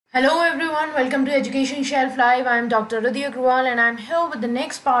Hello everyone, welcome to Education Shelf Live. I am Dr. Radhi Agrawal and I am here with the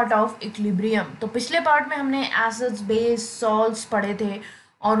next part of equilibrium. तो पिछले part में हमने acids, base, salts पढ़े थे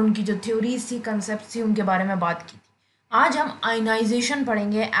और उनकी जो थ्योरीज थी, कंसेप्ट थी, उनके बारे में बात की थी. आज हम आयनाइजेशन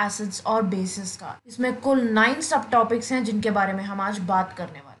पढ़ेंगे एसिड्स और बेसिस का. इसमें कुल 9 सब टॉपिक्स हैं जिनके बारे में हम आज बात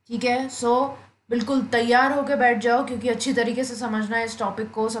करने वाले. ठीक है, सो बिल्कुल तैयार होकर बैठ जाओ क्योंकि अच्छी तरीके से समझना इस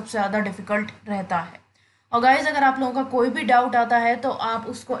टॉपिक को सबसे ज़्यादा डिफिकल्ट रहता है. और गाइज, अगर आप लोगों का कोई भी डाउट आता है तो आप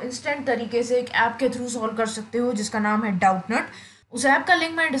उसको इंस्टेंट तरीके से एक ऐप के थ्रू सॉल्व कर सकते हो जिसका नाम है डाउटनट. उस ऐप का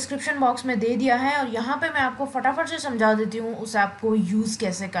लिंक मैंने डिस्क्रिप्शन बॉक्स में दे दिया है और यहाँ पे मैं आपको फटाफट से समझा देती हूँ उस ऐप को यूज़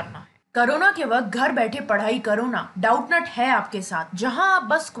कैसे करना है. कोरोना के वक्त घर बैठे पढ़ाई करो ना, डाउटनट है आपके साथ, जहां आप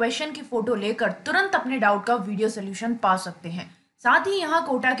बस क्वेश्चन की फोटो लेकर तुरंत अपने डाउट का वीडियो सोल्यूशन पा सकते हैं. साथ ही यहाँ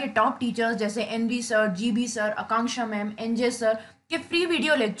कोटा के टॉप टीचर्स जैसे NV सर, GB सर, आकांक्षा मैम, NJ सर के फ्री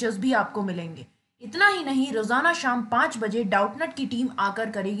वीडियो लेक्चर्स भी आपको मिलेंगे. इतना ही नहीं, रोजाना शाम 5 बजे डाउटनट की टीम आकर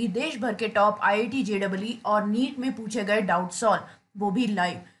करेगी देश भर के टॉप IIT-JEE और नीट में पूछे गए डाउट सॉल्व, वो भी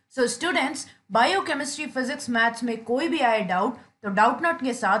live. So students, bio, chemistry, physics, maths में कोई भी आए डाउट तो डाउटनट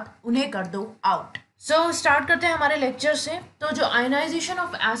के साथ उन्हें कर दो आउट. सो स्टार्ट करते हैं हमारे लेक्चर से. तो जो ionization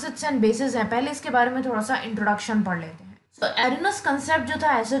of acids and bases है, पहले इसके बारे में थोड़ा सा इंट्रोडक्शन पढ़ लेते हैं. सो एरिनस कंसेप्ट जो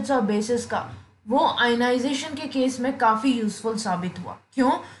था एसिड्स और बेसिस का, वो आयनाइजेशन के केस में काफ़ी यूजफुल साबित हुआ.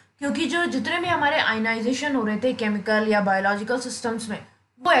 क्यों? क्योंकि जो जितने भी हमारे आयनाइजेशन हो रहे थे केमिकल या बायोलॉजिकल सिस्टम्स में,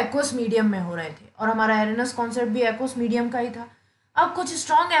 वो एक्वस मीडियम में हो रहे थे और हमारा एरिनस कॉन्सेप्ट भी एक्वस मीडियम का ही था. अब कुछ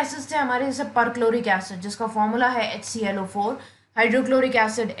स्ट्रॉन्ग एसिड्स थे हमारे, जैसे परक्लोरिक एसिड जिसका फॉर्मूला है HClO4, hydrochloric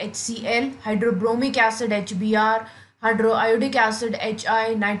acid HCl, hydrobromic acid HBr, hydroiodic acid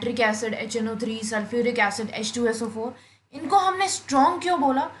HI, nitric acid HNO3, sulphuric acid H2SO4. इनको हमने स्ट्रॉन्ग क्यों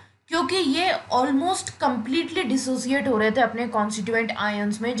बोला? क्योंकि ये ऑलमोस्ट कंप्लीटली डिसोसिएट हो रहे थे अपने कॉन्स्टिट्यूएंट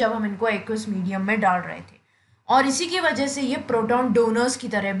आयंस में जब हम इनको एक्वस मीडियम में डाल रहे थे, और इसी की वजह से ये प्रोटॉन डोनर्स की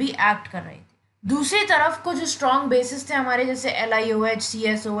तरह भी एक्ट कर रहे थे. दूसरी तरफ कुछ स्ट्रॉन्ग बेसिस थे हमारे, जैसे LiOH,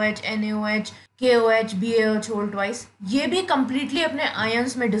 CSOH, NaOH, KOH, BaOH whole twice. ये भी कंप्लीटली अपने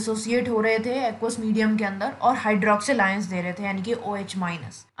आयंस में डिसोसिएट हो रहे थे एक्वस मीडियम के अंदर और हाइड्रोक्सिल आयंस दे रहे थे, यानी कि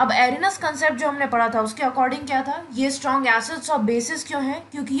OH-. अब एरिनस कंसेप्ट जो हमने पढ़ा था उसके अकॉर्डिंग क्या था, ये स्ट्रॉन्ग एसिड्स और बेसिस क्यों हैं?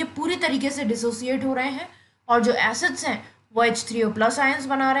 क्योंकि ये पूरी तरीके से डिसोसिएट हो रहे हैं और जो एसिड्स हैं वो H3O+ आयंस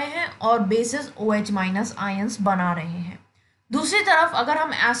बना रहे हैं और बेसिस OH- आयंस बना रहे हैं. दूसरी तरफ अगर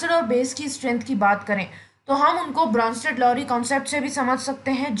हम एसिड और बेस की स्ट्रेंथ की बात करें तो हम उनको ब्रॉन्स्टेड-लॉरी कॉन्सेप्ट से भी समझ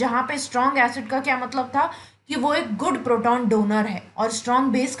सकते हैं, जहाँ पे स्ट्रॉन्ग एसिड का क्या मतलब था कि वो एक गुड प्रोटॉन डोनर है और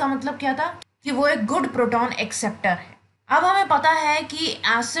स्ट्रॉन्ग बेस का मतलब क्या था कि वो एक गुड प्रोटॉन एक्सेप्टर है. अब हमें पता है कि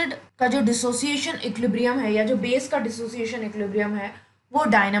एसिड का जो डिसोसिएशन इक्विलिब्रियम है या जो बेस का डिसोसिएशन इक्विलिब्रियम है वो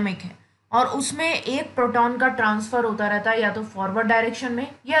डायनामिक है और उसमें एक प्रोटॉन का ट्रांसफर होता रहता है, या तो फॉरवर्ड डायरेक्शन में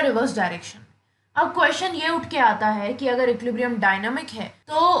या रिवर्स डायरेक्शन में. अब क्वेश्चन ये उठ के आता है कि अगर इक्विलिब्रियम डायनामिक है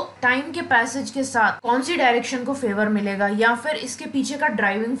तो टाइम के पैसेज के साथ कौन सी डायरेक्शन को फेवर मिलेगा या फिर इसके पीछे का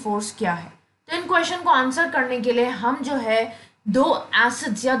ड्राइविंग फोर्स क्या है. तो इन क्वेश्चन को आंसर करने के लिए हम जो है दो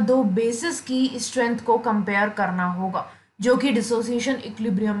एसिड्स या दो बेसिस की स्ट्रेंथ को कंपेयर करना होगा जो कि डिसोसिएशन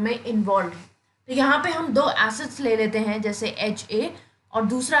इक्विलिब्रियम में इन्वॉल्व है. तो यहाँ पे हम दो एसिड्स ले लेते हैं, जैसे Ha और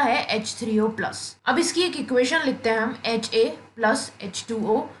दूसरा है H3O+. अब इसकी एक इक्वेशन लिखते हैं हम, Ha plus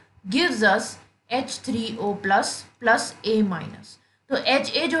H2O gives us H3O plus A-. तो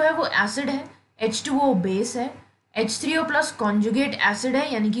Ha जो है वो एसिड है, H2O बेस है, H3O+ कॉन्जुगेट एसिड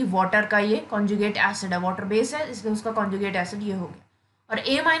है, यानी कि वाटर का ये कॉन्जुगेट एसिड है, वाटर बेस है इसलिए उसका कॉन्जुगेट एसिड ये हो गया, और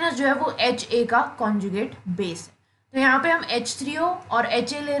A- जो है वो Ha का कॉन्जुगेट बेस है. तो यहाँ पे हम H3O और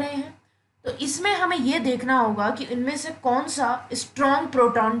Ha ले रहे हैं. तो इसमें हमें ये देखना होगा कि इनमें से कौन सा स्ट्रॉन्ग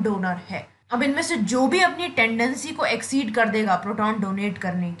प्रोटॉन डोनर है. अब इनमें से जो भी अपनी टेंडेंसी को एक्सीड कर देगा प्रोटॉन डोनेट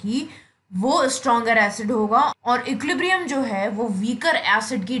करने की, वो स्ट्रॉन्गर एसिड होगा और इक्विलिब्रियम जो है वो वीकर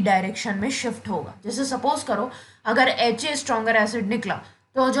एसिड की डायरेक्शन में शिफ्ट होगा. जैसे सपोज करो अगर Ha स्ट्रॉन्गर एसिड निकला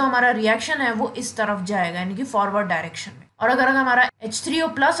तो जो हमारा रिएक्शन है वो इस तरफ जाएगा, यानी कि फॉरवर्ड डायरेक्शन में, और अगर हमारा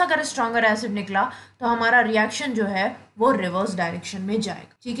H3O+ अगर स्ट्रॉन्गर एसिड निकला तो हमारा रिएक्शन जो है वो रिवर्स डायरेक्शन में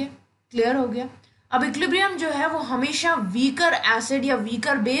जाएगा. ठीक है, क्लियर हो गया. अब इक्विलिब्रियम जो है वो हमेशा वीकर एसिड या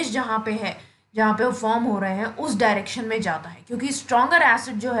वीकर बेस जहाँ पे है, जहाँ पे वो फॉर्म हो रहे हैं, उस डायरेक्शन में जाता है, क्योंकि स्ट्रॉन्गर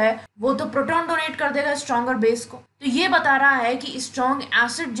एसिड जो है वो तो प्रोटॉन डोनेट कर देगा स्ट्रॉन्गर बेस को. तो ये बता रहा है कि स्ट्रॉन्ग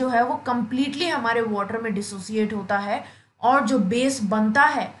एसिड जो है वो कंप्लीटली हमारे वाटर में डिसोसिएट होता है और जो बेस बनता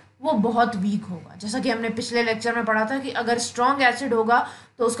है वो बहुत वीक होगा. जैसा कि हमने पिछले लेक्चर में पढ़ा था कि अगर स्ट्रॉन्ग एसिड होगा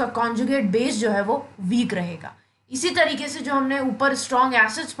तो उसका कॉन्जुगेट बेस जो है वो वीक रहेगा. इसी तरीके से जो हमने ऊपर स्ट्रॉन्ग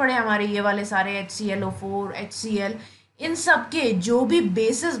एसिड्स पढ़े हमारे ये वाले सारे HClO4, HCl, इन सब के जो भी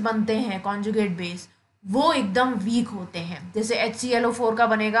बेसिस बनते हैं कॉन्जुगेट बेस, वो एकदम वीक होते हैं। जैसे HClO4 का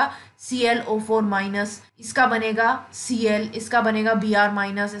बनेगा ClO4 माइनस, इसका बनेगा Cl, इसका बनेगा Br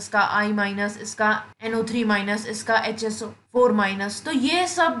माइनस, इसका I माइनस, इसका NO3 माइनस, इसका HSO4 माइनस। तो ये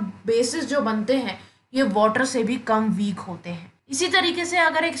सब बेसिस जो बनते हैं ये वाटर से भी कम वीक होते हैं। इसी तरीके से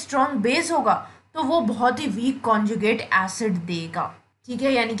अगर एक स्ट्रॉन्ग बेस होगा तो वो बहुत ही वीक कॉन्जुगेट एसिड देगा। ठीक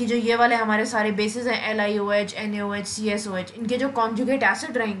है, यानी कि जो ये वाले हमारे सारे बेसिस हैं LiOH, NaOH, CSOH, इनके जो कॉन्जुगेट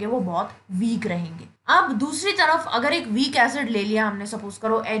एसिड रहेंगे वो बहुत वीक रहेंगे। अब दूसरी तरफ अगर एक वीक एसिड ले लिया हमने, सपोज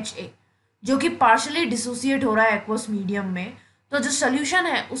करो Ha, जो कि पार्शली डिसोसिएट हो रहा है एक्वस मीडियम में, तो जो सोल्यूशन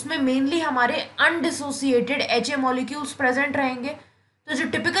है उसमें मेनली हमारे अनडिसोसिएटेड Ha मॉलिक्यूल्स प्रेजेंट रहेंगे। तो जो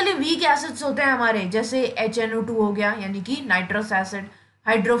टिपिकली वीक एसिड्स होते हैं हमारे, जैसे HNO2 हो गया यानी कि नाइट्रस एसिड,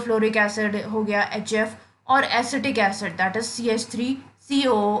 हाइड्रोफ्लोरिक एसिड हो गया HF, और acetic acid that is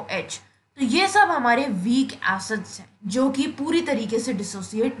CH3COOH, तो ये सब हमारे वीक एसिड्स हैं जो कि पूरी तरीके से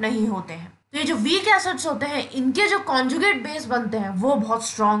डिसोसिएट नहीं होते हैं। तो ये जो वीक एसिड्स होते हैं इनके जो कॉन्जुगेट बेस बनते हैं वो बहुत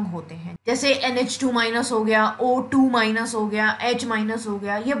स्ट्रांग होते हैं। जैसे NH2 माइनस हो गया, O2 माइनस हो गया, H माइनस हो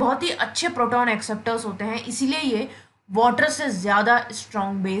गया, ये बहुत ही अच्छे प्रोटॉन एक्सेप्टर्स होते हैं, इसीलिए ये वाटर से ज्यादा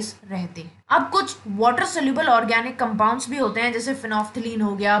स्ट्रॉन्ग बेस रहते हैं। अब कुछ वाटर सोल्यूबल ऑर्गेनिक कंपाउंड्स भी होते हैं, जैसे फिनोफ्थलीन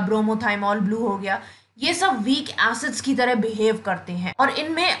हो गया, ब्रोमोथाइमॉल ब्लू हो गया, ये सब वीक एसिड्स की तरह बिहेव करते हैं और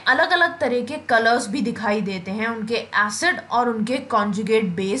इनमें अलग अलग तरह के कलर्स भी दिखाई देते हैं उनके एसिड और उनके कॉन्जुगेट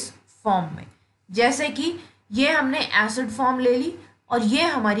बेस फॉर्म में। जैसे कि ये हमने एसिड फॉर्म ले ली और ये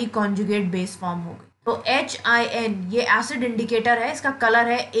हमारी कॉन्जुगेट बेस फॉर्म हो गई। तो HIN ये एसिड इंडिकेटर है, इसका कलर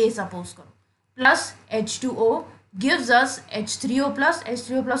है A सपोज करो, plus H2O gives us H3O plus,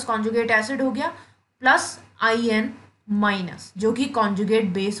 H3O plus conjugate acid हो गया, प्लस IN माइनस जो कि कॉन्जुगेट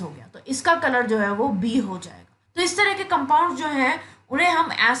बेस हो गया, तो इसका कलर जो है वो B हो जाएगा। तो इस तरह के कंपाउंड जो हैं उन्हें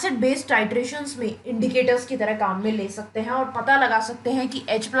हम एसिड बेस टाइट्रेशंस में इंडिकेटर्स की तरह काम में ले सकते हैं और पता लगा सकते हैं कि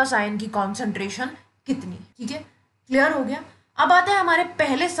H प्लस आयन की कॉन्सेंट्रेशन कितनी। ठीक है, क्लियर हो गया। अब आते हैं हमारे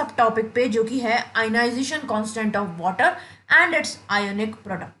पहले सब टॉपिक पे जो कि है ionization constant of water and it's ionic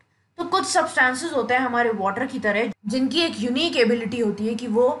product. तो कुछ सब्सटेंसेस होते हैं हमारे वाटर की तरह जिनकी एक यूनिक एबिलिटी होती है कि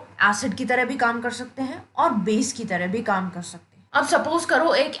वो एसिड की तरह भी काम कर सकते हैं और बेस की तरह भी काम कर सकते हैं। अब सपोज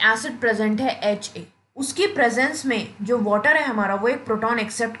करो एक एसिड प्रेजेंट है Ha, उसकी प्रेजेंस में जो वाटर है हमारा वो एक प्रोटॉन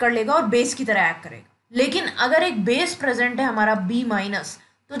एक्सेप्ट कर लेगा और बेस की तरह एक्ट करेगा। लेकिन अगर एक बेस प्रेजेंट है हमारा B माइनस,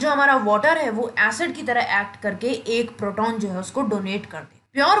 तो जो हमारा वाटर है वो एसिड की तरह एक्ट करके एक प्रोटॉन जो है उसको डोनेट कर दे।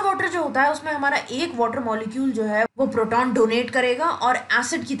 प्योर वाटर जो होता है उसमें हमारा एक वाटर मॉलिक्यूल जो है वो प्रोटॉन डोनेट करेगा और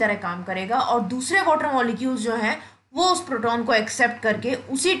एसिड की तरह काम करेगा और दूसरे वाटर मॉलिक्यूल्स जो हैं वो उस प्रोटॉन को एक्सेप्ट करके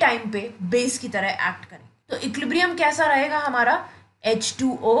उसी टाइम पे बेस की तरह एक्ट करेंगे। तो इक्विलिब्रियम कैसा रहेगा हमारा,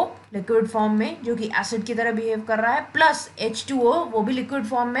 H2O लिक्विड फॉर्म में जो कि एसिड की तरह बिहेव कर रहा है, प्लस H2O वो भी लिक्विड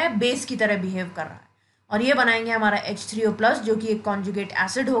फॉर्म में बेस की तरह बिहेव कर रहा है, और ये बनाएंगे हमारा H3O प्लस जो कि एक कॉन्जुगेट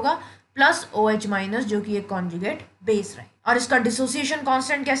एसिड होगा, प्लस OH माइनस जो कि एक कॉन्जुगेट बेस रहे। और इसका डिसोसिएशन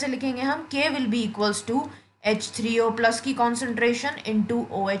कांस्टेंट कैसे लिखेंगे हम, K will be equals to H3O plus की कॉन्सेंट्रेशन इंटू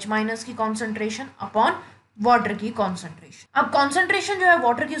OH माइनस की कॉन्सेंट्रेशन अपॉन वाटर की कॉन्सेंट्रेशन। अब कॉन्सेंट्रेशन जो है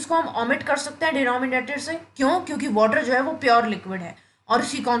वाटर की उसको हम ओमिट कर सकते हैं डिनोमिनेटर से, क्यों, क्योंकि वाटर जो है वो प्योर लिक्विड है और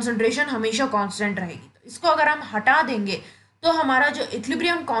इसकी कॉन्सेंट्रेशन हमेशा कांस्टेंट रहेगी। तो इसको अगर हम हटा देंगे तो हमारा जो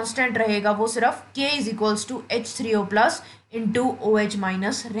इक्विलिब्रियम कांस्टेंट रहेगा वो सिर्फ K is equals to H3O plus into OH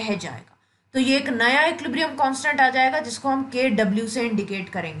minus रह जाएगा। तो ये एक नया इक्विलिब्रियम कांस्टेंट आ जाएगा जिसको हम KW से इंडिकेट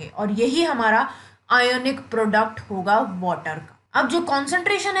करेंगे और यही हमारा आयोनिक प्रोडक्ट होगा वाटर का। अब जो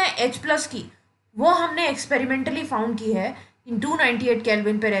कॉन्सेंट्रेशन है H प्लस की वो हमने एक्सपेरिमेंटली फाउंड की है, इन 298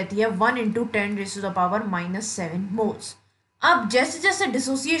 केल्विन पे रहती है 1 इंटू 10⁻⁻7 मोल्स। अब जैसे जैसे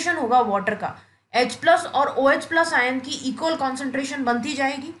डिसोसिएशन होगा वाटर का H प्लस और OH प्लस आयन की इक्वल कॉन्सेंट्रेशन बनती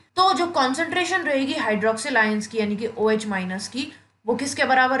जाएगी, तो जो कॉन्सेंट्रेशन रहेगी हाइड्रोक्सिल आयंस की यानी कि OH माइनस की वो किसके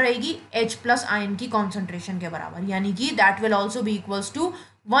बराबर रहेगी, H प्लस आयन की कॉन्सेंट्रेशन के बराबर, यानी कि that will also be equals to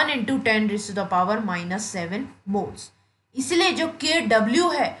 1 into 10⁻⁻7 moles. इसलिए जो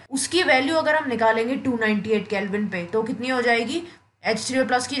KW है उसकी वैल्यू अगर हम निकालेंगे 298 केल्विन पे तो कितनी हो जाएगी, H3O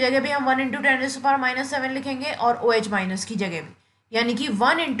प्लस की जगह भी हम 1 इंटू 10⁻⁻7 लिखेंगे और OH माइनस की जगह भी, यानी कि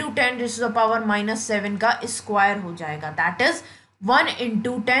 1 इंटू 10⁻⁻7 का स्क्वायर हो जाएगा, that is 1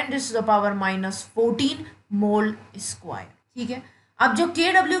 into 10⁻14 mole square. ठीक है, अब जो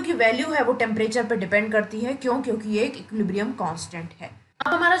KW की वैल्यू है वो टेम्परेचर पर डिपेंड करती है, क्यों, क्योंकि ये एक इक्विलिब्रियम कांस्टेंट है।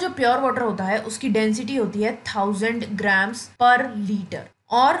 अब हमारा जो प्योर वाटर होता है उसकी डेंसिटी होती है 1000 ग्राम्स पर लीटर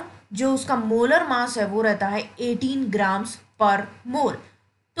और जो उसका मोलर मास है वो रहता है 18 ग्राम्स पर मोल।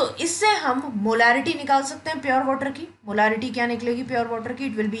 तो इससे हम मोलैरिटी निकाल सकते हैं प्योर वाटर की। मोलैरिटी क्या निकलेगी प्योर वाटर की,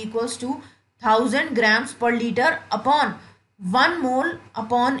 it will be equals to 1000 grams पर litre upon 1 mole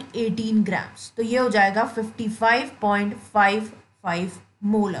upon 18 grams, तो ये हो जाएगा 55.55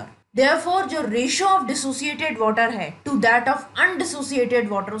 मोलर। देयरफॉर जो रेशियो ऑफ डिसोसिएटेड वाटर है to that of undissociated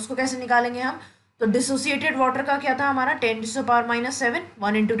water, उसको कैसे निकालेंगे हम? तो डिसोसिएटेड वाटर का क्या था हमारा 10⁻⁷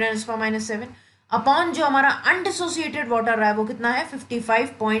 1 इंटू 10⁻⁷ अपॉन जो हमारा अनडिसोसिएटेड वाटर रहा है वो कितना है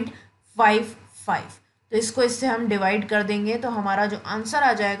 55.55। तो इसको इससे हम डिवाइड कर देंगे तो हमारा जो आंसर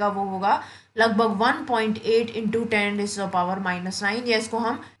आ जाएगा वो होगा लगभग 1.8 इंटू 10⁻⁹, या इसको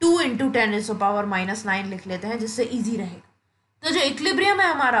हम 2 इंटू 10⁻⁹ लिख लेते हैं जिससे इजी रहेगा। तो जो इक्विलिब्रियम है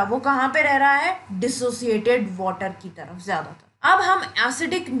हमारा वो कहाँ पे रह रहा है? डिसोसिएटेड वाटर की तरफ ज्यादातर। अब हम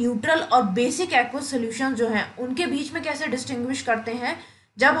एसिडिक, न्यूट्रल और बेसिक एक्वस सॉल्यूशन जो हैं उनके बीच में कैसे डिस्टिंग्विश करते हैं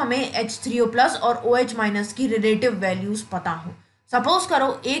जब हमें H3O+ और OH- की रिलेटिव वैल्यूज पता हो। सपोज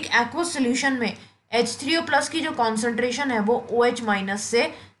करो एक एक्वस सॉल्यूशन में H3O+ की जो कॉन्सेंट्रेशन है वो OH-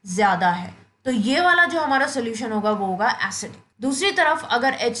 से ज्यादा है, तो ये वाला जो हमारा सॉल्यूशन होगा वो होगा एसिडिक। दूसरी तरफ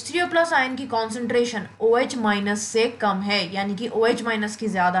अगर H3O+ आयन की कॉन्सेंट्रेशन OH- से कम है, यानी कि OH- की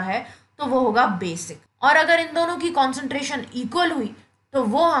ज्यादा है, तो वो होगा बेसिक। और अगर इन दोनों की कॉन्सेंट्रेशन इक्वल हुई तो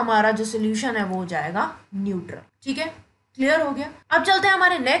वो हमारा जो सोल्यूशन है वो हो जाएगा न्यूट्रल। ठीक है, क्लियर हो गया। अब चलते हैं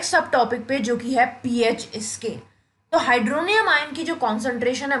हमारे नेक्स्ट सब टॉपिक पे जो कि है पीएच स्केल। तो हाइड्रोनियम आयन की जो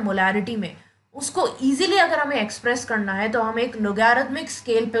कॉन्सेंट्रेशन है मोलैरिटी में, उसको इजीली अगर हमें एक्सप्रेस करना है तो हम एक लोगैरिथमिक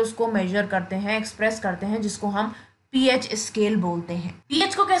स्केल पे उसको मेजर करते हैं, एक्सप्रेस करते हैं, जिसको हम पीएच स्केल बोलते हैं।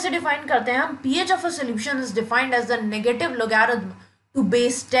 पीएच को कैसे डिफाइन करते हैं हम? PH of a solution is defined as the negative logarithm to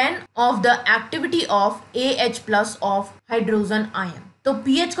base 10 of the activity of AH+ of hydrogen ion. तो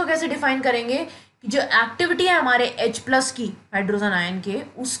pH को कैसे डिफाइन करेंगे कि जो एक्टिविटी है हमारे H+ की हाइड्रोजन आयन के,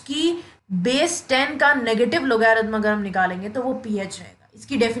 उसकी बेस 10 का नेगेटिव लोगैरिथम अगर हम निकालेंगे तो वो pH रहेगा।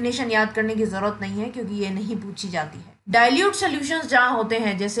 इसकी डेफिनेशन याद करने की जरूरत नहीं है क्योंकि ये नहीं पूछी जाती है। डाइल्यूट सॉल्यूशंस जहाँ होते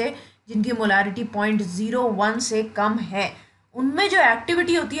हैं, जैसे जिनकी मोलारिटी 0.01 से कम है, उनमें जो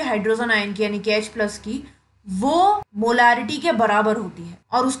एक्टिविटी होती है हाइड्रोजन आयन की यानी कि H+ की, वो मोलारिटी के बराबर होती है।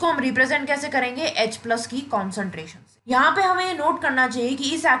 और उसको हम रिप्रेजेंट कैसे करेंगे? H+ की कॉन्सेंट्रेशन से। यहाँ पे हमें ये नोट करना चाहिए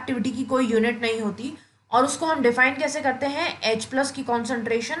कि इस एक्टिविटी की कोई यूनिट नहीं होती, और उसको हम डिफाइन कैसे करते हैं? H+ की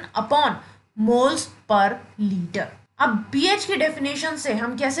concentration upon moles per litre. अब pH की डेफिनेशन से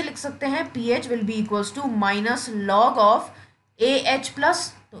हम कैसे लिख सकते हैं? pH will be equals to minus log of AH+,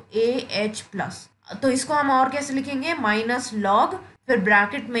 तो AH+, तो इसको हम और कैसे लिखेंगे? माइनस लॉग, फिर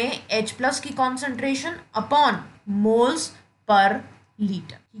ब्रैकेट में H+ की concentration upon moles per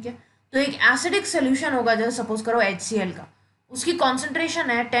litre. ठीक है, तो एक एसिडिक सोल्यूशन होगा, जैसे सपोज करो HCl का, उसकी कॉन्सेंट्रेशन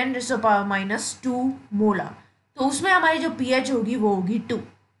है 10⁻⁻² मोलर, तो उसमें हमारी जो pH होगी वो होगी 2।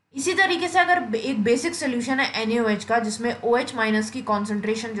 इसी तरीके से अगर एक बेसिक सोल्यूशन है NaOH का, जिसमें OH- की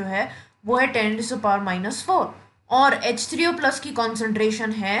कॉन्सेंट्रेशन जो है वो है 10⁻⁻4 और H3O+ की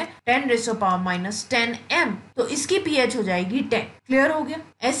कॉन्सेंट्रेशन है 10⁻⁻10 m, तो इसकी pH हो जाएगी 10। क्लियर हो गया।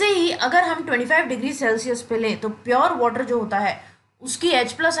 ऐसे ही अगर हम 25 डिग्री सेल्सियस पे लें तो प्योर वाटर जो होता है उसकी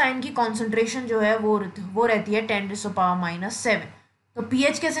H+ आयन की कॉन्सेंट्रेशन जो है वो रहती है 10⁻⁻7। तो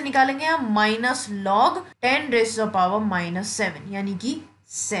pH कैसे निकालेंगे हम? माइनस लॉग 10⁻⁻7 यानी कि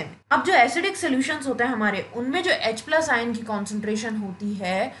 7। अब जो एसिडिक सॉल्यूशंस होते हैं हमारे, उनमें जो H+ आयन की कॉन्सेंट्रेशन होती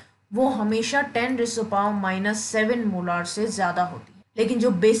है वो हमेशा 10⁻⁻7 मोलार से ज्यादा होती है। लेकिन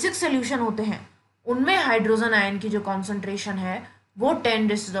जो बेसिक सोल्यूशन होते हैं उनमें हाइड्रोजन आयन की जो कॉन्सेंट्रेशन है वो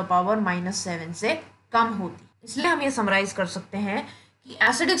 10⁻⁻7 से कम होती है। इसलिए हम ये समराइज कर सकते हैं कि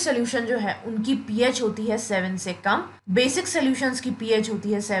एसिडिक सोल्यूशन जो है उनकी pH होती है 7 से कम, बेसिक सोल्यूशंस की pH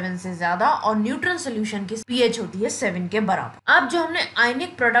होती है 7 से ज्यादा, और न्यूट्रल सोल्यूशन की pH होती है 7 के बराबर। अब जो हमने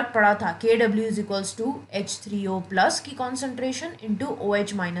आयनिक प्रोडक्ट पढ़ा था Kw is equals to H3O+ की कॉन्सेंट्रेशन इंटू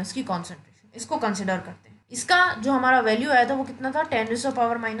OH- की कॉन्सेंट्रेशन, इसको कंसिडर करते हैं। इसका जो हमारा वैल्यू आया था वो कितना था?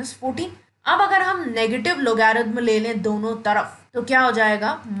 10⁻⁻14। अब अगर हम नेगेटिव लोगैरिथम ले लें दोनों तरफ तो क्या हो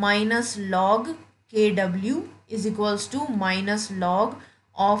जाएगा? Minus log Kw is equals to minus log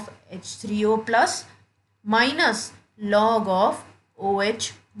of H3O+ minus log of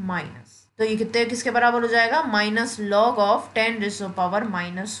OH-। तो ये कितने किसके बराबर हो जाएगा? माइनस लॉग ऑफ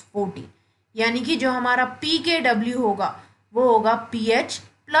 10⁻⁻14, यानी कि जो हमारा pKw होगा वो होगा pH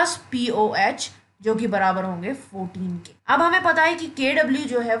प्लस POH, जो कि बराबर होंगे 14 के। अब हमें पता है कि Kw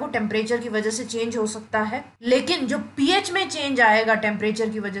जो है वो टेम्परेचर की वजह से चेंज हो सकता है, लेकिन जो pH में चेंज आएगा टेम्परेचर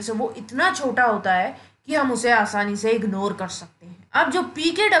की वजह से वो इतना छोटा होता है कि हम उसे आसानी से इग्नोर कर सकते हैं। अब जो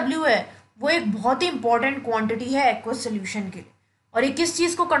pKw है वो एक बहुत ही इंपॉर्टेंट क्वांटिटी है एक्वस सोल्यूशन के लिए, और ये किस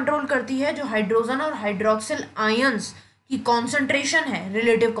चीज़ को कंट्रोल करती है? जो हाइड्रोजन और हाइड्रोक्सिल आयंस की कॉन्सेंट्रेशन है,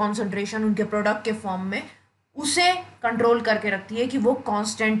 रिलेटिव कॉन्सेंट्रेशन उनके प्रोडक्ट के फॉर्म में, उसे कंट्रोल करके रखती है कि वो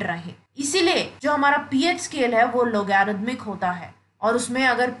कांस्टेंट रहे। इसीलिए जो हमारा पीएच स्केल है वो लोगैरिथमिक होता है, और उसमें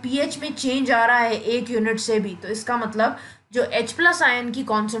अगर पीएच में चेंज आ रहा है 1 यूनिट से भी, तो इसका मतलब जो H+ आयन की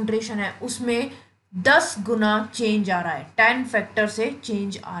कॉन्सेंट्रेशन है उसमें 10 गुना चेंज आ रहा है, 10 फैक्टर से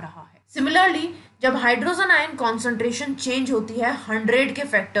चेंज आ रहा है। सिमिलरली जब हाइड्रोजन आयन कॉन्सेंट्रेशन चेंज होती है 100 के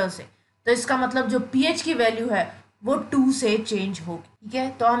फैक्टर से, तो इसका मतलब जो पीएच की वैल्यू है वो 2 से चेंज होगी। ठीक है,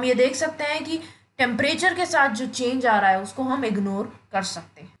 तो हम ये देख सकते हैं कि टेम्परेचर के साथ जो चेंज आ रहा है उसको हम इग्नोर कर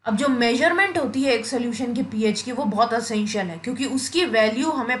सकते हैं। अब जो मेजरमेंट होती है एक सोल्यूशन की पीएच की, वो बहुत असेंशियल है, क्योंकि उसकी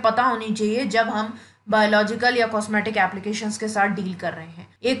वैल्यू हमें पता होनी चाहिए जब हम बायोलॉजिकल या कॉस्मेटिक एप्लीकेशंस के साथ डील कर रहे हैं।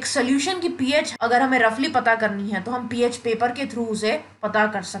 एक सोल्यूशन की पीएच अगर हमें रफली पता करनी है तो हम पीएच पेपर के थ्रू उसे पता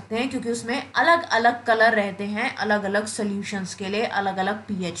कर सकते हैं, क्योंकि उसमें अलग अलग कलर रहते हैं अलग अलग सोल्यूशंस के लिए, अलग अलग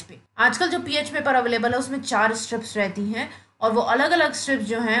पीएच पे। आजकल जो पीएच पेपर अवेलेबल है उसमें 4 स्ट्रिप्स रहती हैं, और वो अलग अलग स्ट्रिप्स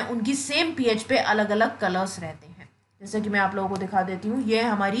जो हैं उनकी सेम पीएच पे अलग अलग कलर्स रहते हैं। जैसे कि मैं आप लोगों को दिखा देती हूँ, ये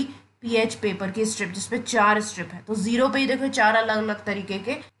हमारी पीएच पेपर की स्ट्रिप जिसपे 4 स्ट्रिप है। तो 0 पे ही देखो 4 अलग अलग तरीके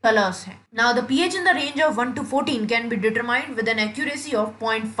के कलर्स हैं। Now the pH in the range of 1 to 14 can be determined with N accuracy of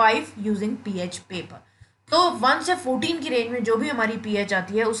 0.5 using pH paper. तो 1 से 14 की रेंज में जो भी हमारी पीएच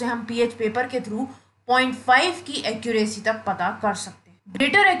आती है उसे हम पीएच पेपर के थ्रू 0.5 की एक्यूरेसी तक पता कर सकते हैं।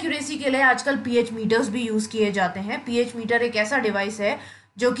 ग्रेटर एक्यूरेसी के लिए आजकल पीएच मीटर्स भी यूज किए जाते हैं। पीएच मीटर एक ऐसा डिवाइस है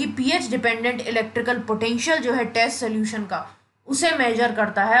जो कि पीएच डिपेंडेंट इलेक्ट्रिकल पोटेंशियल जो है टेस्ट सोल्यूशन का, उसे मेजर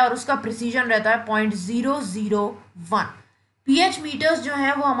करता है, और उसका प्रिसीजन रहता है 0.001। पीएच मीटर्स जो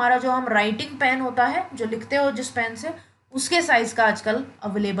है वो हमारा जो हम राइटिंग पेन होता है, जो लिखते हो जिस पेन से, उसके साइज का आजकल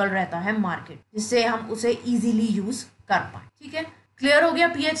अवेलेबल रहता है मार्केट, जिससे हम उसे इजीली यूज कर पाए। ठीक है, क्लियर हो गया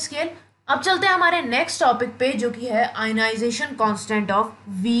पीएच स्केल। अब चलते हैं हमारे नेक्स्ट टॉपिक पे, जो कि है ionization constant of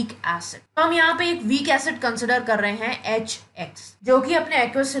weak acid. तो हम यहाँ पे एक वीक एसिड कंसिडर कर रहे हैं HX, जो कि अपने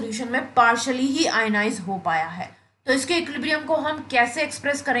एक्वस सोल्यूशन में पार्शियली ही आयनाइज हो पाया है। तो इसके इक्विलिब्रियम को हम कैसे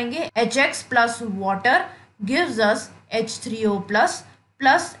एक्सप्रेस करेंगे? HX plus water gives us H3O plus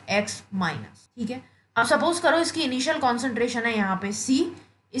plus X minus. ठीक है, अब सपोज करो इसकी इनिशियल कॉन्सेंट्रेशन है यहाँ पे C,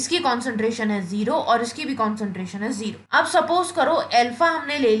 इसकी कॉन्सेंट्रेशन है 0 और इसकी भी कॉन्सेंट्रेशन है 0। अब सपोज करो अल्फा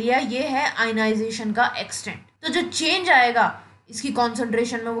हमने ले लिया, ये है आयनाइजेशन का एक्सटेंट। तो जो चेंज आएगा इसकी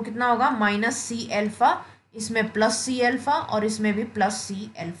कॉन्सेंट्रेशन में वो कितना होगा? -C अल्फा, इसमें +C अल्फा और इसमें भी +C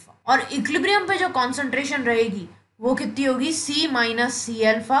अल्फा। और इक्विलिब्रियम पे जो कॉन्सेंट्रेशन रहेगी वो कितनी होगी? C माइनस C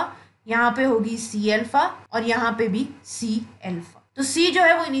अल्फा, यहाँ पे होगी C अल्फा और यहाँ पे भी C अल्फा। तो C जो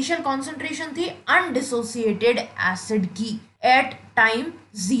है वो इनिशियल कॉन्सेंट्रेशन थी अनडिसोसिएटेड एसिड की एट टाइम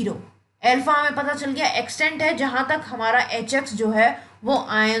 0। अल्फा हमें पता चल गया एक्सटेंट है जहां तक हमारा HX जो है वो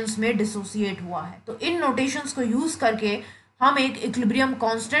आयंस में डिसोसिएट हुआ है। तो इन नोटेशंस को यूज करके हम एक इक्विलिब्रियम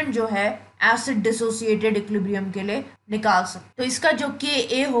कांस्टेंट जो है एसिड डिसोसिएटेड इक्विलिब्रियम के लिए निकाल सकते। तो इसका जो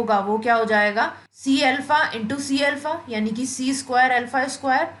Ka होगा वो क्या हो जाएगा? C alpha into C alpha, यानी कि C square alpha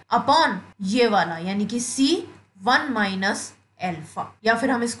square upon ये वाला, यानी कि C1 माइनस अल्फा। या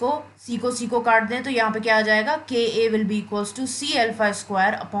फिर हम इसको C को काट दें तो यहाँ पे क्या आ जाएगा? Ka will be equals to C alpha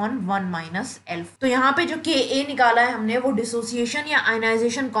square upon 1 minus alpha. तो यहाँ पे जो Ka निकाला है हमने वो डिसोसिएशन या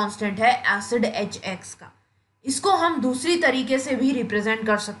आयनाइजेशन कांस्टेंट है एसिड HX का। इसको हम दूसरी तरीके से भी रिप्रेजेंट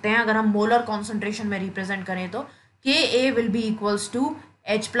कर सकते हैं। अगर हम मोलर कॉन्सेंट्रेशन में रिप्रेजेंट करें तो Ka will be equals to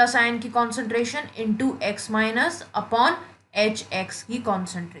H plus ion की concentration into X minus upon HX की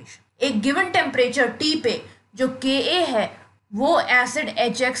कॉन्सेंट्रेशन। एक गिवन टेम्परेचर T पे जो Ka है वो एसिड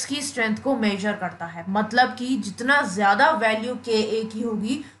HX की स्ट्रेंथ को मेजर करता है। मतलब कि जितना ज्यादा वैल्यू Ka की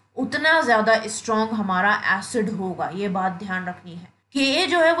होगी उतना ज्यादा स्ट्रॉन्ग हमारा एसिड होगा। ये बात ध्यान रखनी है। Ka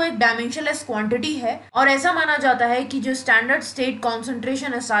जो है वो एक डायमेंशनलेस क्वांटिटी है और ऐसा माना जाता है कि जो स्टैंडर्ड स्टेट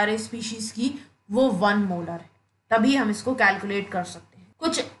कॉन्सेंट्रेशन है सारे स्पीशीज की वो 1 मोलर है, तभी हम इसको कैलकुलेट कर सकते हैं।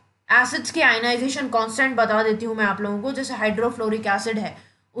 कुछ एसिड्स के आयनाइजेशन कांस्टेंट बता देती हूँ मैं आप लोगों को। जैसे हाइड्रोफ्लोरिक एसिड है,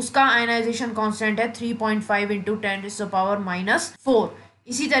 उसका आयनाइजेशन कांस्टेंट है 3.5 इंटू 10⁻⁴।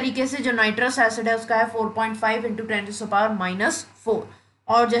 इसी तरीके से जो नाइट्रस एसिड है उसका है 4.5 इंटू 10⁻⁴।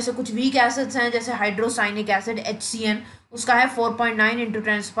 और जैसे कुछ वीक एसिड्स हैं जैसे हाइड्रोसाइनिक एसिड HCN, उसका है 4.9 इंटू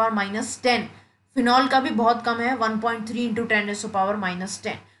 10⁻10। फिनॉल का भी बहुत कम है 1.3 इंटू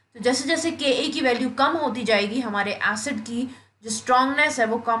 10⁻10। तो जैसे जैसे Ka की वैल्यू कम होती जाएगी हमारे एसिड की जो स्ट्रॉन्गनेस है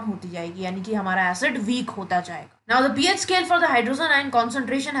वो कम होती जाएगी, यानी कि हमारा एसिड वीक होता जाएगा। Now the pH scale for the hydrogen ion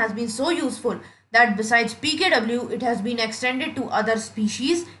concentration has been so useful that besides pKw it has been extended to other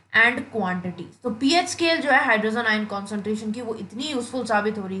species and quantities। तो pH scale जो है हाइड्रोजन आयन कॉन्सेंट्रेशन की वो इतनी useful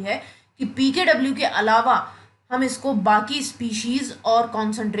साबित हो रही है कि pKw के अलावा हम इसको बाकी स्पीशीज और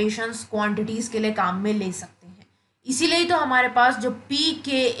कॉन्सेंट्रेशंस क्वांटिटीज के लिए काम में ले सकते हैं। इसीलिए तो हमारे पास जो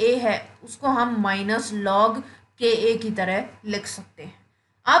pKa है उसको हम माइनस लॉग Ka की तरह लिख सकते हैं।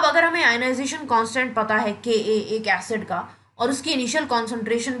 अब अगर हमें आयनाइजेशन कांस्टेंट पता है Ka एक एसिड का और उसकी इनिशियल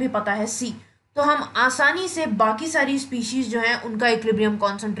कॉन्सेंट्रेशन भी पता है C, तो हम आसानी से बाकी सारी स्पीशीज जो हैं उनका इक्विलिब्रियम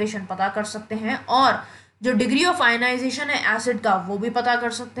कॉन्सेंट्रेशन पता कर सकते हैं और जो डिग्री ऑफ आयनाइजेशन है एसिड का वो भी पता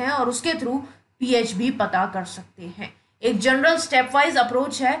कर सकते हैं और उसके थ्रू पीएच भी पता कर सकते हैं। एक जनरल स्टेप वाइज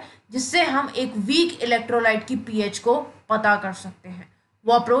अप्रोच है जिससे हम एक वीक इलेक्ट्रोलाइट की पीएच को पता कर सकते हैं।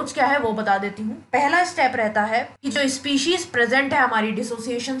 वो अप्रोच क्या है वो बता देती हूँ। पहला स्टेप रहता है कि जो स्पीशीज प्रेजेंट है हमारी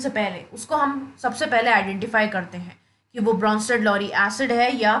डिसोसिएशन से पहले, उसको हम सबसे पहले आइडेंटिफाई करते हैं कि वो ब्रॉन्स्टेड लॉरी एसिड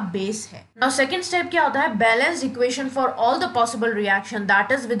है या बेस है। नाउ सेकंड स्टेप क्या होता है, balance equation for all the possible reaction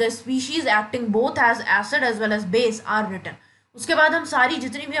that is with the species acting both as acid as well as base are written. उसके बाद हम सारी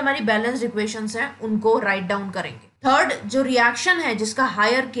जितनी भी हमारी बैलेंस इक्वेशंस हैं उनको राइट डाउन करेंगे। थर्ड, जो रिएक्शन है जिसका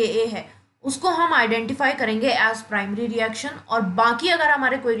हायर के है उसको हम आइडेंटिफाई करेंगे एज प्राइमरी रिएक्शन, और बाकी अगर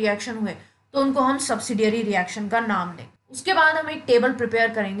हमारे कोई रिएक्शन हुए तो उनको हम सब्सिडियरी रिएक्शन का नाम देंगे। उसके बाद हम एक टेबल प्रिपेयर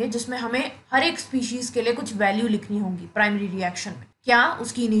करेंगे जिसमें हमें हर एक स्पीशीज के लिए कुछ वैल्यू लिखनी होगी प्राइमरी रिएक्शन में। क्या,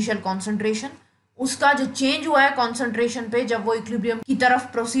 उसकी इनिशियल कॉन्सेंट्रेशन, उसका जो चेंज हुआ है कॉन्सेंट्रेशन पे जब वो इक्विलिब्रियम की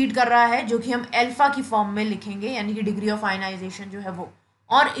तरफ प्रोसीड कर रहा है, जो कि हम अल्फा की फॉर्म में लिखेंगे, यानी कि डिग्री ऑफ आयनाइजेशन जो है वो,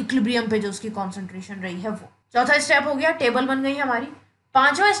 और इक्विलिब्रियम पे जो उसकी कॉन्सेंट्रेशन रही है वो। चौथा स्टेप हो गया, टेबल बन गई हमारी।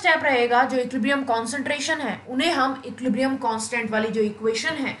 पांचवा स्टेप रहेगा, जो इक्विलिब्रियम कॉन्सेंट्रेशन है उन्हें हम इक्विलिब्रियम कांस्टेंट वाली जो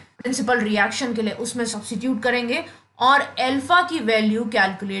इक्वेशन है प्रिंसिपल रिएक्शन के लिए उसमें सब्स्टिट्यूट करेंगे और अल्फा की वैल्यू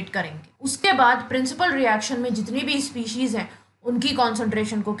कैलकुलेट करेंगे। उसके बाद प्रिंसिपल रिएक्शन में जितनी भी स्पीशीज हैं उनकी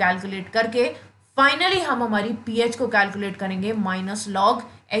कॉन्सेंट्रेशन को कैलकुलेट करके फाइनली हम हमारी पीएच को कैलकुलेट करेंगे माइनस लॉग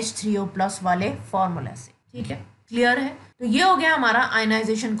H3O+ वाले फॉर्मूला से। ठीक है, क्लियर है? तो ये हो गया हमारा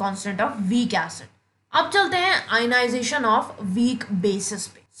ionization constant of weak acid. अब चलते हैं आयनाइजेशन ऑफ वीक बेसिस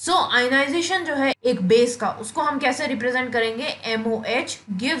पे। सो आयनाइजेशन जो है एक बेस का, उसको हम कैसे रिप्रेजेंट करेंगे, MOH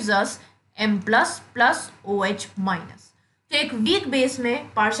gives us M+ plus OH minus. तो एक वीक बेस में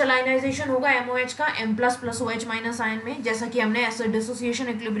पार्शियल आयनाइजेशन होगा MOH का M+ plus OH minus ion में, जैसा कि हमने एसिड डिसोसिएशन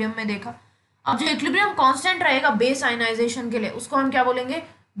इक्विलिब्रियम में देखा। अब जो इक्विलिब्रियम कांस्टेंट रहेगा बेस आयनाइजेशन के लिए उसको हम क्या बोलेंगे,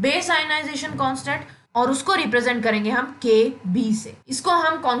 बेस आयनाइजेशन कांस्टेंट, और उसको रिप्रेजेंट करेंगे हम Kb से। इसको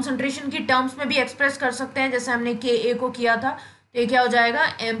हम कॉन्सेंट्रेशन की टर्म्स में भी एक्सप्रेस कर सकते हैं, जैसे हमने Ka को किया था। तो ये क्या हो जाएगा,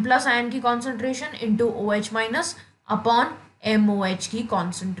 M+ आयन की concentration into OH minus upon MOH की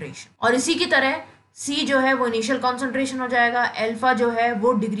कॉन्सेंट्रेशन। और इसी की तरह C जो है वो इनिशियल कॉन्सेंट्रेशन हो जाएगा, अल्फा जो है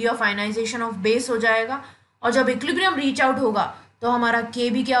वो degree of ionization of base हो जाएगा, और जब इक्विलिब्रियम रीच आउट होगा तो हमारा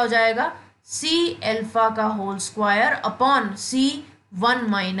Kb क्या हो जाएगा, C अल्फा का whole square upon C1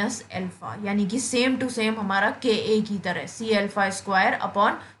 minus alpha, यानी कि सेम टू सेम हमारा Ka की तरह C alpha square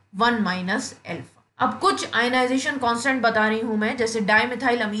upon 1 minus alpha. अब कुछ आयनाइजेशन कांस्टेंट बता रही हूं मैं, जैसे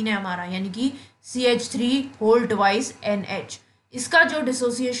डाइमिथाइल अमीन है हमारा, यानी कि CH3 होल ट्वाइस NH। इसका जो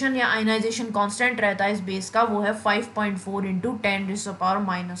डिसोसिएशन या आयनाइजेशन कांस्टेंट रहता है इस बेस का वो है 5.4 इंटू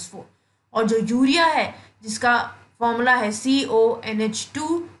 10⁻⁻⁴। और जो यूरिया है जिसका फॉर्मूला है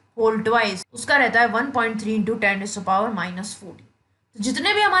CONH2 होल ट्वाइस, उसका रहता है 1.3 इंटू 10⁻⁻40। तो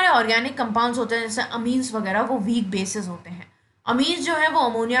जितने भी हमारे ऑर्गेनिक कंपाउंड्स होते हैं जैसे अमीन्स वगैरह, वो वीक बेसिस होते हैं। अमीन्स जो है वो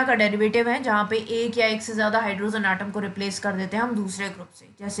अमोनिया का डेरिवेटिव है, जहाँ पे एक या एक से ज़्यादा हाइड्रोजन आटम को रिप्लेस कर देते हैं हम दूसरे ग्रुप से,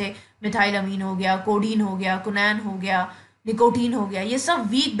 जैसे मिथाइल अमीन हो गया, कोडीन हो गया, कुनैन हो गया, निकोटीन हो गया। ये सब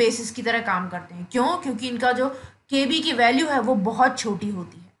वीक बेसिस की तरह काम करते हैं। क्यों? क्योंकि इनका जो Kb की वैल्यू है वो बहुत छोटी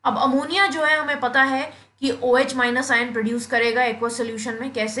होती है। अब अमोनिया जो है हमें पता है कि OH माइनस आयन प्रोड्यूस करेगा एक्वस सोल्यूशन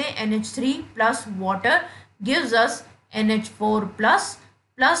में, कैसे, NH3 plus water gives us NH4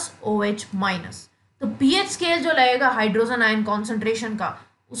 plus OH minus. तो पीएच स्केल जो लगेगा हाइड्रोजन आयन कॉन्सेंट्रेशन का,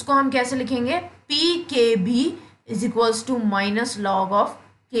 उसको हम कैसे लिखेंगे, PKb is equals to minus log of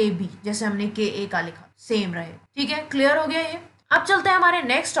Kb, जैसे हमने Ka का लिखा, सेम रहे। ठीक है, क्लियर हो गया ये। अब चलते हैं हमारे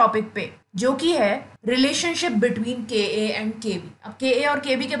नेक्स्ट टॉपिक पे, जो कि है relationship between Ka and Kb। अब Ka और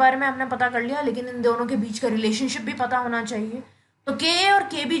Kb के बारे में हमने पता कर लिया, लेकिन इन दोनों के बीच का रिलेशनशिप भी पता होना चाहिए। तो Ka और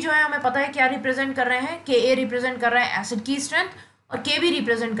Kb जो है हमें पता है क्या रिप्रेजेंट कर रहे हैं। Ka रिप्रेजेंट कर रहा है एसिड की स्ट्रेंथ और Kb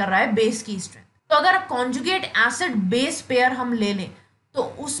रिप्रेजेंट कर रहा है बेस की स्ट्रेंथ। तो अगर कॉन्जुगेट एसिड बेस पेयर हम ले लें तो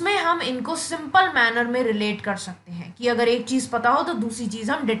उसमें हम इनको सिंपल मैनर में रिलेट कर सकते हैं कि अगर एक चीज़ पता हो तो दूसरी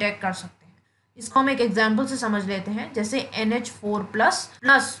चीज़ हम डिटेक्ट कर सकते हैं। इसको हम एक एग्जांपल से समझ लेते हैं, जैसे NH4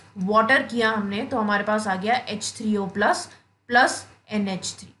 प्लस वाटर किया हमने तो हमारे पास आ गया H3O प्लस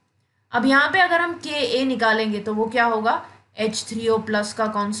NH3। अब यहाँ पे अगर हम Ka निकालेंगे तो वो क्या होगा, H3O+ का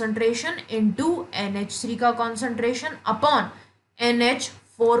कॉन्सेंट्रेशन इंटू NH3 का कॉन्सेंट्रेशन अपॉन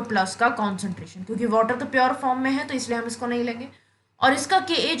NH4+ का कॉन्सेंट्रेशन। क्योंकि वाटर तो प्योर फॉर्म में है तो इसलिए हम इसको नहीं लेंगे। और इसका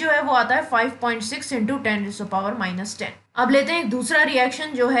Ka जो है वो आता है 5.6 इंटू 10⁻⁻10। अब लेते हैं एक दूसरा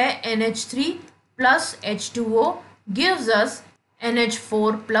रिएक्शन जो है NH3 plus H2O gives us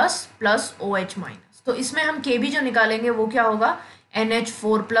NH4 plus OH minus. तो इसमें हम Kb जो निकालेंगे वो क्या होगा,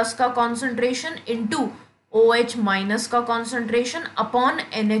 NH4+ का कॉन्सेंट्रेशन इंटू OH माइनस का कॉन्सेंट्रेशन अपॉन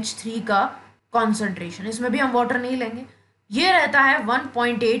NH3 का कॉन्सेंट्रेशन। इसमें भी हम वाटर नहीं लेंगे। ये रहता है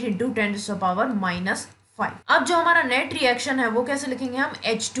 1.8 इंटू 10⁻⁻5। 5। अब जो हमारा नेट रिएक्शन है वो कैसे लिखेंगे हम,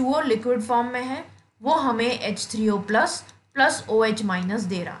 H2O लिक्विड फॉर्म में है, वो हमें H3O plus plus OH minus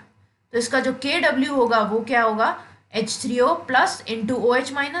दे रहा है, तो इसका जो KW होगा वो क्या होगा, H3O plus into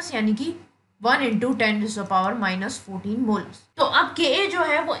OH minus, यानी कि 1 इंटू 10⁻⁻14 मोलर्स। तो अब Ka जो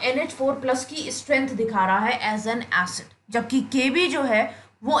है वो NH4 प्लस की स्ट्रेंथ दिखा रहा है एज एन एसिड, जबकि Kb जो है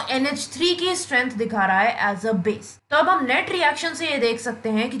वो NH3 की स्ट्रेंथ दिखा रहा है एज अ बेस। तो अब हम नेट रिएक्शन से ये देख सकते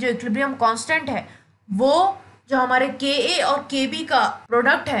हैं कि जो इक्विलिब्रियम कांस्टेंट है वो जो हमारे Ka और Kb का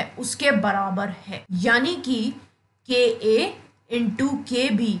प्रोडक्ट है उसके बराबर है, यानी कि Ka इंटू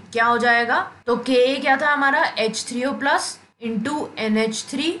Kb क्या हो जाएगा, तो Ka क्या था हमारा H3O plus into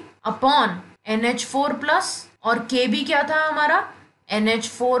NH3 upon NH4 plus, और Kb क्या था हमारा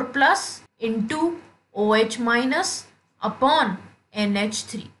NH4 plus into OH minus upon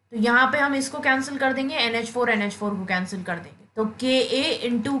NH3। तो यहाँ पे हम इसको कैंसिल कर देंगे, NH4 को कैंसिल कर देंगे, तो Ka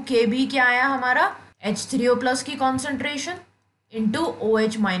इंटू Kb क्या आया हमारा H3O प्लस की कॉन्सेंट्रेशन इंटू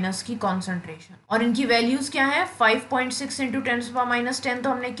OH माइनस की कॉन्सेंट्रेशन, और इनकी वैल्यूज क्या है, 5.6 इंटू 10⁻⁻10 तो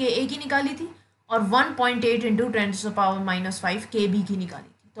हमने Ka की निकाली थी, और 1.8 इंटू 10⁻⁻5 Kb की निकाली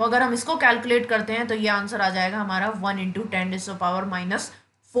थी। तो अगर हम इसको कैलकुलेट करते हैं तो ये आंसर आ जाएगा हमारा 1 इंटू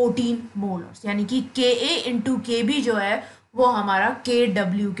 10⁻⁻14 मोलर्स, यानी कि Ka इंटू Kb जो है वो हमारा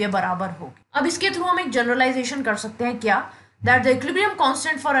Kw के बराबर होगी। अब इसके थ्रू हम एक जनरलाइजेशन कर सकते हैं क्या, that the equilibrium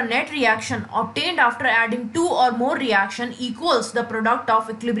constant for a net reaction obtained after adding two or more reaction equals the product of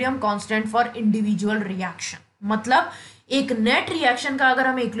equilibrium constant for individual reaction। मतलब एक नेट रिएक्शन का अगर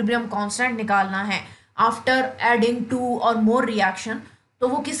हमें इक्विलिब्रियम कांस्टेंट निकालना है आफ्टर एडिंग टू और more reaction, तो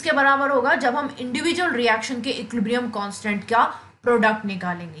वो किसके बराबर होगा, जब हम इंडिविजुअल रिएक्शन के इक्विलिब्रियम कांस्टेंट का प्रोडक्ट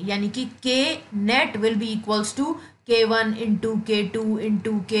निकालेंगे, यानी कि K net will be equals to K1 into K2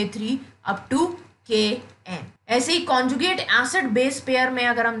 into K3 up to Kn। ऐसे ही कॉन्जुगेट एसिड बेस पेयर में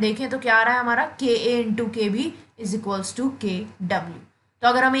अगर हम देखें तो क्या आ रहा है हमारा Ka into Kb is equals to Kw। तो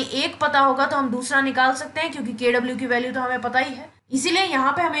अगर हमें एक पता होगा तो हम दूसरा निकाल सकते हैं, क्योंकि Kw की वैल्यू तो हमें पता ही है। इसीलिए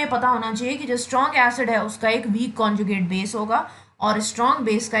यहाँ पे हमें ये पता होना चाहिए कि जो स्ट्रॉन्ग एसिड है उसका एक वीक कॉन्जुगेट बेस होगा और स्ट्रॉन्ग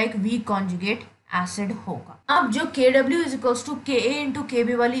बेस का एक वीक कॉन्जुगेट एसिड होगा। अब जो Kw is equals to Ka into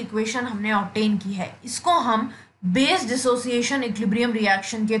Kb वाली इक्वेशन हमने ऑब्टेन की है, इसको हम बेस डिसोसिएशन इक्विलिब्रियम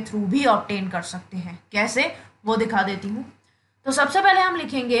रिएक्शन के थ्रू भी ऑब्टेन कर सकते हैं। कैसे, वो दिखा देती हूँ। तो सबसे पहले हम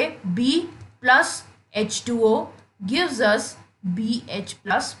लिखेंगे B plus H2O gives us BH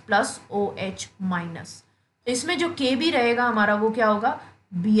plus plus OH minus. तो इसमें जो Kb रहेगा हमारा वो क्या होगा,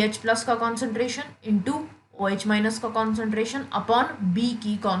 BH प्लस का कॉन्सेंट्रेशन इंटू OH माइनस का कॉन्सेंट्रेशन अपॉन B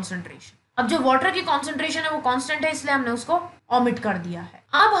की कॉन्सेंट्रेशन। अब जो वाटर की कॉन्सेंट्रेशन है वो कांस्टेंट है, इसलिए हमने उसको ओमिट कर दिया है।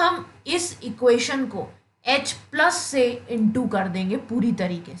 अब हम इस इक्वेशन को H प्लस से इंटू कर देंगे पूरी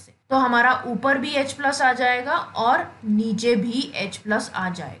तरीके से, तो हमारा ऊपर भी H प्लस आ जाएगा और नीचे भी H प्लस आ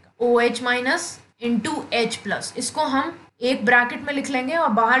जाएगा। OH minus into H plus, इसको हम एक ब्रैकेट में लिख लेंगे और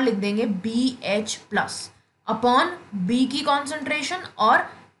बाहर लिख देंगे BH प्लस अपॉन B की कॉन्सेंट्रेशन और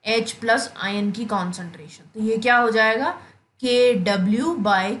H प्लस आयन की कॉन्सेंट्रेशन। तो ये क्या हो जाएगा, KW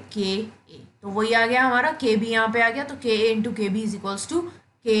बाय Ka। तो वही आ गया हमारा, Kb यहाँ पे आ गया, तो Ka into Kb is equals to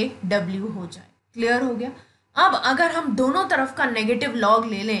KW हो जाए। क्लियर हो गया। अब अगर हम दोनों तरफ का नेगेटिव लॉग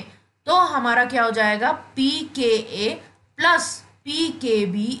ले लें तो हमारा क्या हो जाएगा, PKa plus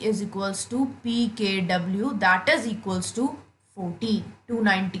PKb is equals to PKW that is equals to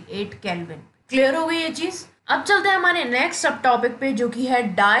 298 kelvin. Clear हो गई ये चीज। अब चलते हैं हमारे नेक्स्ट सब टॉपिक पे, जो कि है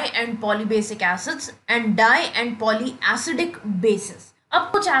die and polybasic acids and die and poly acidic basis. अब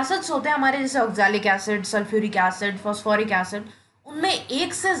कुछ एसिड्स होते हैं हमारे, जैसे oxalic acid, sulphuric acid, phosphoric acid, उनमें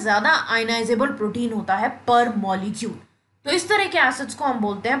एक से ज्यादा आयनाइजेबल प्रोटीन होता है पर मॉलिक्यूल। तो इस तरह के एसिड्स को हम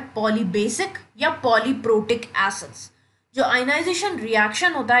बोलते हैं पॉलीबेसिक या पॉलीप्रोटिक एसिड्स। जो आयनाइजेशन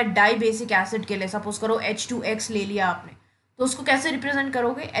रिएक्शन होता है डाइबेसिक एसिड के लिए, सपोज करो H2X ले लिया आपने, तो उसको कैसे रिप्रेजेंट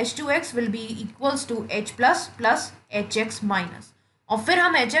करोगे, H2X will be equals to H plus plus HX minus, और फिर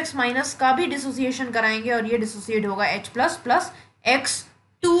हम HX माइनस का भी डिसोसिएशन कराएंगे और ये डिसोसिएट होगा H plus plus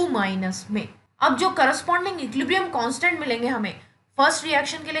X2 minus में। अब जो करस्पॉन्डिंग इक्विलिब्रियम कांस्टेंट मिलेंगे हमें फर्स्ट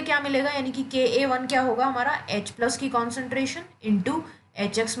रिएक्शन के लिए क्या मिलेगा, यानी कि Ka1 क्या होगा हमारा H प्लस की कॉन्सेंट्रेशन इंटू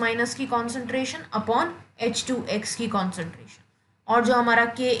HX माइनस की कॉन्सेंट्रेशन अपॉन H2X की कॉन्सेंट्रेशन, और जो हमारा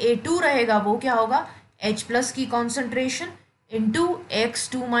Ka2 रहेगा वो क्या होगा H प्लस की कॉन्सेंट्रेशन इंटू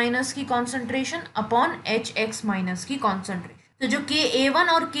X2 माइनस की कॉन्सेंट्रेशन अपॉन HX माइनस की कॉन्सेंट्रेशन। तो जो Ka1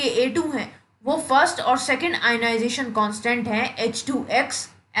 और Ka2 है वो फर्स्ट और सेकेंड आयनाइजेशन कांस्टेंट है H2X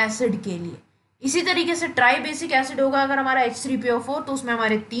एसिड के लिए। इसी तरीके से ट्राई बेसिक एसिड होगा अगर हमारा H3PO4, तो उसमें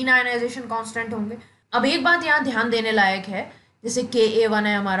हमारे 3 आयनाइजेशन कांस्टेंट होंगे। अब एक बात यहाँ ध्यान देने लायक है, जैसे Ka1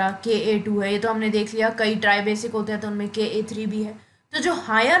 है हमारा, Ka2 है, ये तो हमने देख लिया। कई ट्राई बेसिक होते हैं तो उनमें Ka3 भी है। तो जो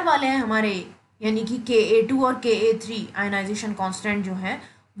हायर वाले हैं हमारे यानी कि Ka2 और Ka3 आयनाइजेशन कांस्टेंट जो है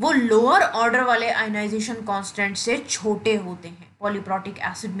वो लोअर ऑर्डर वाले आयनाइजेशन कांस्टेंट से छोटे होते हैं पॉलीप्रोटिक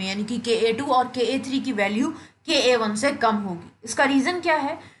एसिड में, यानी कि Ka2 और Ka3 की वैल्यू Ka1 से कम होगी। इसका रीज़न क्या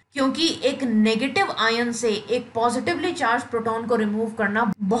है? क्योंकि एक नेगेटिव आयन से एक पॉजिटिवली चार्ज प्रोटॉन को रिमूव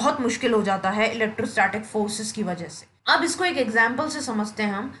करना बहुत मुश्किल हो जाता है इलेक्ट्रोस्टैटिक फोर्सेस की वजह से। अब इसको एक एग्जाम्पल से समझते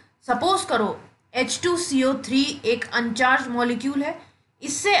हैं हम। सपोज करो H2CO3 एक अनचार्ज मॉलिक्यूल है,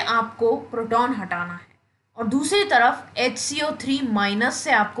 इससे आपको प्रोटॉन हटाना है, और दूसरी तरफ HCO3 माइनस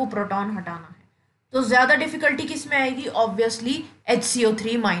से आपको प्रोटॉन हटाना है। तो ज़्यादा डिफिकल्टी किस में आएगी? ऑब्वियसली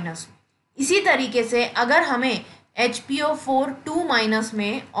HCO3 माइनस में। इसी तरीके से अगर हमें HPO4 2 माइनस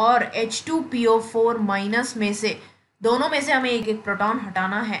में और H2PO4 माइनस में से दोनों में से हमें एक एक प्रोटॉन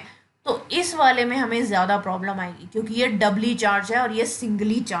हटाना है, तो इस वाले में हमें ज़्यादा प्रॉब्लम आएगी क्योंकि ये डबली चार्ज है और ये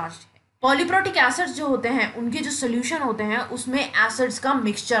सिंगली चार्ज है। पॉलीप्रोटिक एसिड्स जो होते हैं उनके जो सोल्यूशन होते हैं उसमें एसिड्स का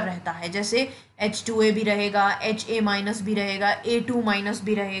मिक्सचर रहता है, जैसे H2A भी रहेगा, HA माइनस भी रहेगा, A2 माइनस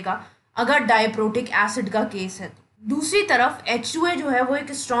भी रहेगा अगर डाइप्रोटिक एसिड का केस है तो। दूसरी तरफ H2A जो है वो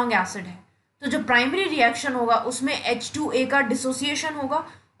एक स्ट्रॉन्ग एसिड है, तो जो प्राइमरी रिएक्शन होगा उसमें H2A का डिसोसिएशन होगा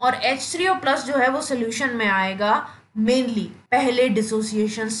और H3O प्लस जो है वो सोल्यूशन में आएगा मेनली पहले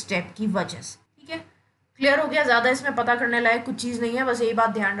डिसोसिएशन स्टेप की वजह से। ठीक है, क्लियर हो गया? ज़्यादा इसमें पता करने लायक कुछ चीज़ नहीं है, बस यही बात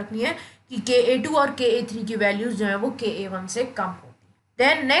ध्यान रखनी है कि Ka2 और Ka3 की वैल्यूज जो है वो Ka1 से कम होती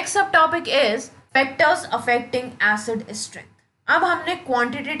है। देन नेक्स्ट सब topic is factors affecting acid strength. अब हमने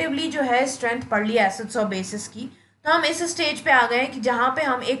क्वांटिटेटिवली जो है स्ट्रेंथ पढ़ ली एसिड्स और बेसिस की, तो हम इस स्टेज पे आ गए हैं कि जहाँ पे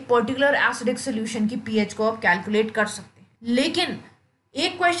हम एक पर्टिकुलर एसिडिक सोल्यूशन की पीएच को अब कैलकुलेट कर सकते हैं। लेकिन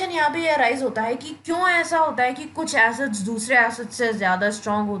एक क्वेश्चन यहाँ पे ये राइज होता है कि क्यों ऐसा होता है कि कुछ एसिड्स दूसरे एसिड से ज़्यादा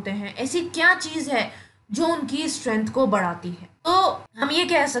स्ट्रांग होते हैं? ऐसी क्या चीज़ है जो उनकी स्ट्रेंथ को बढ़ाती है? तो हम ये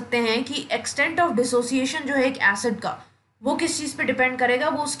कह सकते हैं कि एक्सटेंट ऑफ डिसोसिएशन जो है एक एसिड का, वो किस चीज़ पे डिपेंड करेगा?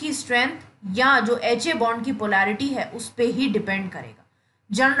 वो उसकी स्ट्रेंथ या जो HA बॉन्ड की पोलैरिटी है उस पर ही डिपेंड करेगा।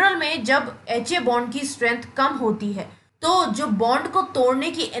 जनरल में जब HA बॉन्ड की स्ट्रेंथ कम होती है तो जो बॉन्ड को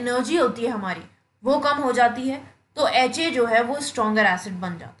तोड़ने की एनर्जी होती है हमारी वो कम हो जाती है, तो HA जो है वो स्ट्रॉन्गर एसिड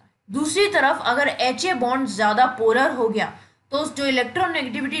बन जाता है। दूसरी तरफ अगर HA बॉन्ड ज़्यादा पोलर हो गया तो जो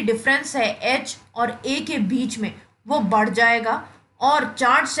इलेक्ट्रोनेगेटिविटी डिफरेंस है H और A के बीच में वो बढ़ जाएगा और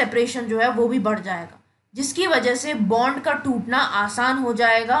चार्ज सेपरेशन जो है वो भी बढ़ जाएगा, जिसकी वजह से बॉन्ड का टूटना आसान हो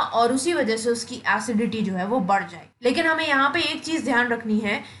जाएगा और उसी वजह से उसकी एसिडिटी जो है वो बढ़ जाएगी। लेकिन हमें यहाँ पे एक चीज़ ध्यान रखनी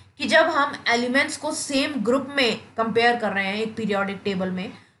है कि जब हम एलिमेंट्स को सेम ग्रुप में कंपेयर कर रहे हैं एक पीरियोडिक टेबल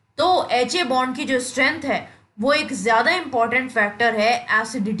में, तो HA बॉन्ड की जो स्ट्रेंथ है वो एक ज़्यादा इंपॉर्टेंट फैक्टर है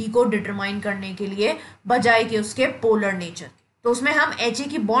एसिडिटी को डिटरमाइन करने के लिए बजाय कि उसके पोलर नेचर के। तो उसमें हम HA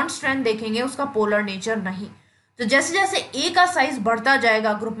की बॉन्ड स्ट्रेंथ देखेंगे, उसका पोलर नेचर नहीं। तो जैसे जैसे A का साइज बढ़ता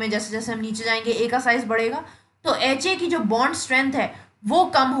जाएगा ग्रुप में, जैसे जैसे हम नीचे जाएंगे A का साइज बढ़ेगा, तो HA की जो बॉन्ड स्ट्रेंथ है वो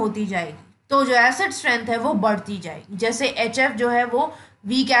कम होती जाएगी, तो जो एसिड स्ट्रेंथ है वो बढ़ती जाएगी। जैसे HF जो है वो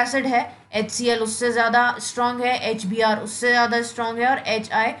वीक एसिड है, HCl उससे ज़्यादा स्ट्रॉन्ग है, HBr उससे ज़्यादा स्ट्रॉन्ग है और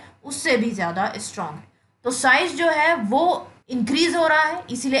HI उससे भी ज़्यादा स्ट्रॉन्ग है। तो साइज जो है वो इंक्रीज हो रहा है,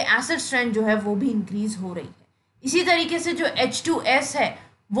 इसीलिए एसिड स्ट्रेंथ जो है वो भी इंक्रीज हो रही है। इसी तरीके से जो H2S है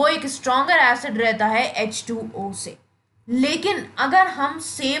वो एक स्ट्रॉन्गर एसिड रहता है H2O से। लेकिन अगर हम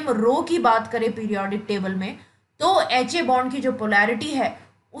सेम रो की बात करें पीरियोडिक टेबल में, तो HA बॉन्ड की जो पोलैरिटी है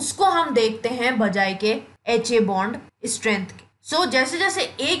उसको हम देखते हैं बजाय के HA बॉन्ड स्ट्रेंथ के। सो जैसे जैसे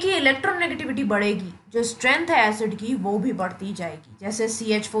A की इलेक्ट्रोनेगेटिविटी बढ़ेगी, जो स्ट्रेंथ है एसिड की वो भी बढ़ती जाएगी। जैसे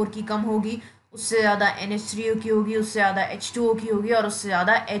CH4 की कम होगी, उससे ज़्यादा NH3O की होगी, उससे ज़्यादा H2O की होगी और उससे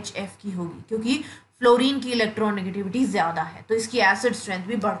ज़्यादा HF की होगी, क्योंकि फ्लोरीन की इलेक्ट्रोनेगेटिविटी ज़्यादा है तो इसकी एसिड स्ट्रेंथ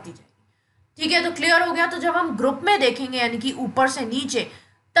भी बढ़ती जाएगी। ठीक है, तो क्लियर हो गया। तो जब हम ग्रुप में देखेंगे यानी कि ऊपर से नीचे,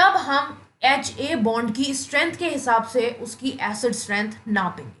 तब हम HA बॉन्ड की स्ट्रेंथ के हिसाब से उसकी एसिड स्ट्रेंथ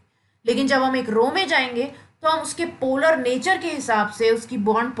नापेंगे। लेकिन जब हम एक रो में जाएंगे तो हम उसके पोलर नेचर के हिसाब से, उसकी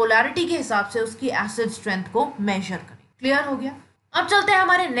बॉन्ड पोलैरिटी के हिसाब से उसकी एसिड स्ट्रेंथ को मेजर करें। क्लियर हो गया। अब चलते हैं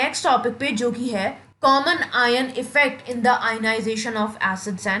हमारे नेक्स्ट टॉपिक पे, जो कि है common ion effect in the ionization of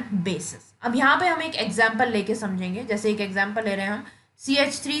acids and bases. अब यहाँ पे हम एक एग्जाम्पल लेके समझेंगे। जैसे एक एग्जाम्पल ले रहे हैं हम,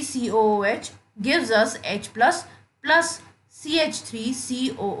 CH3COOH gives us H plus plus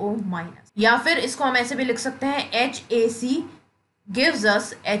CH3COO minus, या फिर इसको हम ऐसे भी लिख सकते हैं HAC gives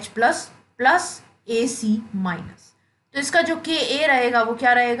us H plus plus AC minus। तो इसका जो Ka रहेगा वो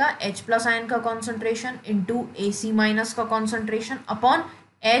क्या रहेगा? H प्लस आयन का कॉन्सेंट्रेशन इंटू AC माइनस का कॉन्सेंट्रेशन अपॉन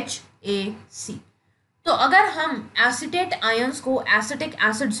HAC। तो अगर हम एसिटेट आयंस को एसिटिक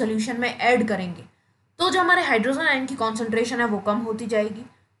एसिड सोल्यूशन में ऐड करेंगे तो जो हमारे हाइड्रोजन आयन की कॉन्सेंट्रेशन है वो कम होती जाएगी।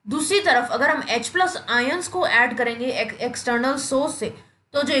 दूसरी तरफ अगर हम H प्लस आयंस को ऐड करेंगे एक्सटर्नल सोर्स से,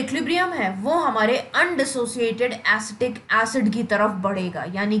 तो जो इक्विलिब्रियम है वो हमारे अनडिसोसिएटेड एसिटिक एसिड की तरफ बढ़ेगा,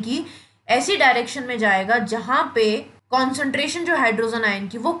 यानी कि ऐसी डायरेक्शन में जाएगा जहां पे कॉन्सेंट्रेशन जो हाइड्रोजन आयन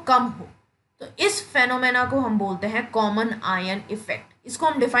की वो कम हो। तो इस फेनोमेना को हम बोलते हैं कॉमन आयन इफेक्ट। इसको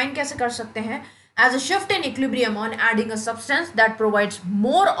हम डिफाइन कैसे कर सकते हैं? As a shift in equilibrium on adding a substance that provides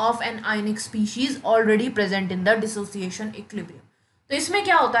more of an ionic species already present in the dissociation equilibrium. तो इसमें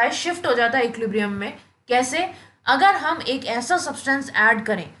क्या होता है, शिफ्ट हो जाता है इक्विलिब्रियम में। कैसे? अगर हम एक ऐसा सब्सटेंस ऐड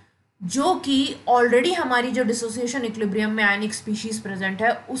करें जो कि ऑलरेडी हमारी जो डिसोसिएशन इक्विलिब्रियम में आयनिक स्पीशीज प्रेजेंट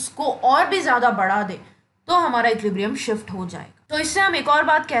है उसको और भी ज़्यादा बढ़ा दे, तो हमारा इक्विलिब्रियम शिफ्ट हो जाएगा। तो इससे हम एक और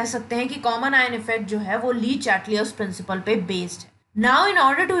बात कह सकते हैं कि कॉमन आयन इफेक्ट जो है वो ली चैटलियर्स प्रिंसिपल पे बेस्ड है। Now in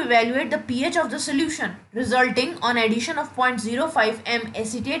order to evaluate the pH of the solution resulting on addition of 0.05 m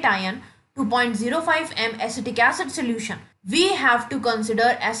acetate ion to 0.05 m acetic acid solution, we have to consider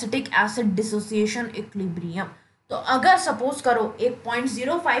acetic acid dissociation equilibrium. तो अगर suppose करो एक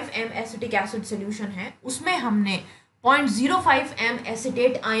 0.05 m acetic acid solution है, उसमें हमने 0.05 m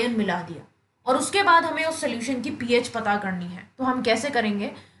acetate ion मिला दिया और उसके बाद हमें उस सोल्यूशन की पीएच पता करनी है। तो हम कैसे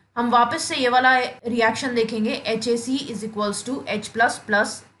करेंगे? हम वापस से ये वाला रिएक्शन देखेंगे, HAC is equals to H plus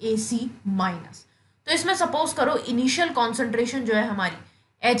plus AC minus. तो इसमें सपोज करो इनिशियल कॉन्सेंट्रेशन जो है हमारी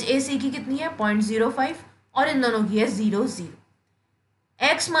HAC की कितनी है 0.05 और इन दोनों की है 0.0।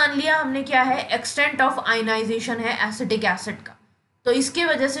 X मान लिया हमने क्या है, एक्सटेंट ऑफ आयनाइजेशन है एसिटिक एसिड का। तो इसकी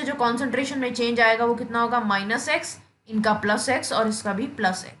वजह से जो कॉन्सेंट्रेशन में चेंज आएगा वो कितना होगा -x, इनका +x और इसका भी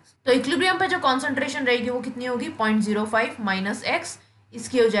 +x। तो इक्विलिब्रियम पे जो कॉन्सेंट्रेशन रहेगी वो कितनी होगी 0.05 -x,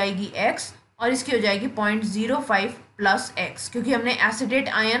 इसकी हो जाएगी x और इसकी हो जाएगी 0.05 +x, क्योंकि हमने एसिटेट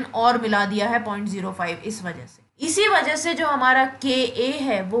आयन और मिला दिया है 0.05 इस वजह से। इसी वजह से जो हमारा Ka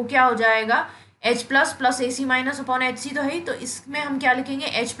है वो क्या हो जाएगा H plus plus AC minus upon HC तो है ही। तो इसमें हम क्या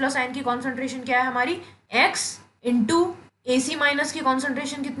लिखेंगे, H प्लस आयन की कॉन्सेंट्रेशन क्या है हमारी x इंटू AC माइनस की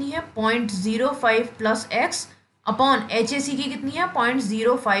कॉन्सेंट्रेशन कितनी है 0.05 प्लस x अपॉन HAC की कितनी है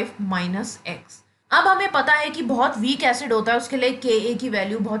 0.05 माइनस x। अब हमें पता है कि बहुत वीक एसिड होता है उसके लिए Ka की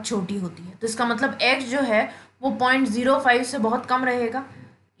वैल्यू बहुत छोटी होती है, तो इसका मतलब x जो है वो 0.05 से बहुत कम रहेगा।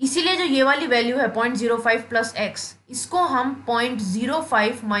 इसीलिए जो ये वाली वैल्यू है 0.05 प्लस x, इसको हम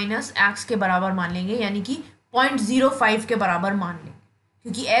 0.05 माइनस x के बराबर मान लेंगे, यानी कि 0.05 के बराबर मान लेंगे,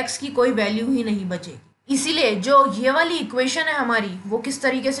 क्योंकि x की कोई वैल्यू ही नहीं बचेगी। इसीलिए जो ये वाली इक्वेशन है हमारी वो किस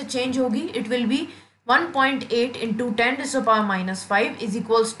तरीके से चेंज होगी, it will be 1.8 into 10⁻⁵ is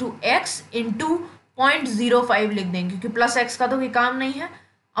equals to x into 0.05 लिख देंगे, क्योंकि प्लस x का तो कोई काम नहीं है,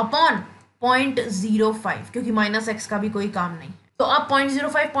 अपॉन 0.05 क्योंकि माइनस x का भी कोई काम नहीं है। तो अब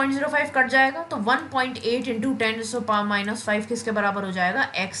 0.05 कट जाएगा, तो 1.8 इंटू 10⁻⁵ किसके बराबर हो जाएगा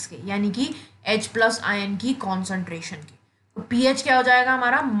x के, यानी कि H प्लस आयन की कॉन्सेंट्रेशन की। तो pH क्या हो जाएगा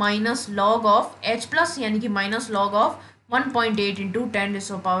हमारा minus log of H plus, यानी कि माइनस लॉग ऑफ 1.8 इंटू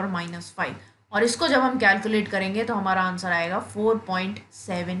 10⁻⁵, और इसको जब हम कैलकुलेट करेंगे तो हमारा आंसर आएगा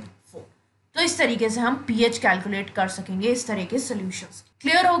 4.74। तो इस तरीके से हम pH कैलकुलेट कर सकेंगे इस तरह के सोल्यूशंस।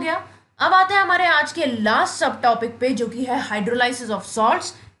 क्लियर हो गया? अब आते हैं हमारे आज के लास्ट सब टॉपिक पे, जो कि है hydrolysis of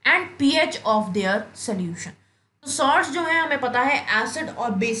salts and pH of their solution. तो सॉल्ट्स जो है हमें पता है एसिड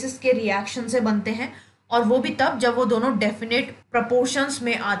और बेसिस के रिएक्शन से बनते हैं, और वो भी तब जब वो दोनों डेफिनेट प्रोपोर्शंस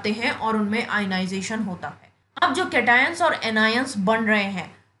में आते हैं और उनमें आयनाइजेशन होता है। अब जो कैटायंस और एनायंस बन रहे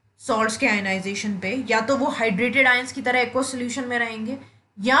हैं सॉल्ट्स के आयनाइजेशन पे, या तो वो हाइड्रेटेड आयंस की तरह एक्वा सोल्यूशन में रहेंगे,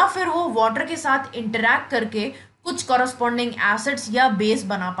 या फिर वो वाटर के साथ इंटरैक्ट करके कुछ कॉरस्पॉन्डिंग एसिड्स या बेस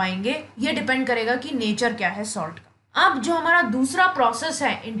बना पाएंगे। ये डिपेंड करेगा कि नेचर क्या है सॉल्ट का। अब जो हमारा दूसरा प्रोसेस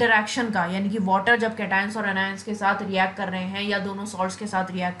है इंटरैक्शन का, यानी कि वाटर जब कैटायंस और एनायंस के साथ रिएक्ट कर रहे हैं या दोनों सॉल्ट्स के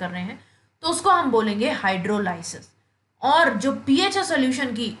साथ रिएक्ट कर रहे हैं, तो उसको हम बोलेंगे हाइड्रोलाइसिस। और जो पीएच है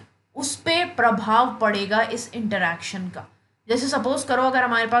सोल्यूशन की, उस पर प्रभाव पड़ेगा इस इंटरैक्शन का। जैसे सपोज करो अगर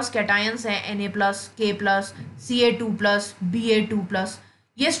हमारे पास कैटायंस है Na+, K+, Ca2+, Ba2+,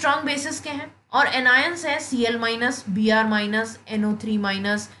 ये स्ट्रॉन्ग बेसिस के हैं, और एनायंस है Cl-, Br-,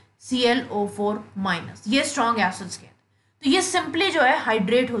 NO3-, ClO4-, ये स्ट्रॉन्ग एसिड्स के हैं। तो ये सिंपली जो है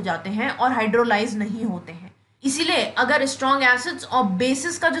हाइड्रेट हो जाते हैं और हाइड्रोलाइज नहीं होते हैं। इसीलिए अगर स्ट्रॉन्ग एसिड्स और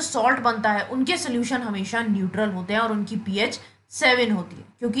बेसिस का जो सॉल्ट बनता है उनके सोल्यूशन हमेशा न्यूट्रल होते हैं और उनकी pH 7 होती है,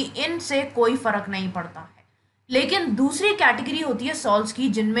 क्योंकि इनसे कोई फर्क नहीं पड़ता है। लेकिन दूसरी कैटेगरी होती है सॉल्ट्स की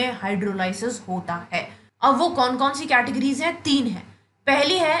जिनमें हाइड्रोलाइसिस होता है। अब वो कौन कौन सी कैटेगरीज हैं? 3 है।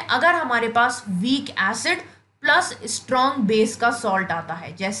 पहली है अगर हमारे पास weak acid plus strong base का सॉल्ट आता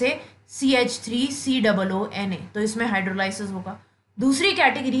है, जैसे CH3COO Na, तो इसमें हाइड्रोलाइसिस होगा। दूसरी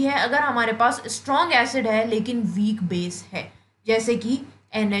कैटेगरी है अगर हमारे पास स्ट्रॉन्ग एसिड है लेकिन वीक बेस है, जैसे कि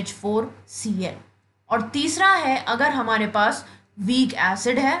NH4Cl। और तीसरा है अगर हमारे पास वीक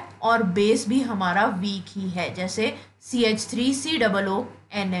एसिड है और बेस भी हमारा वीक ही है, जैसे CH3COO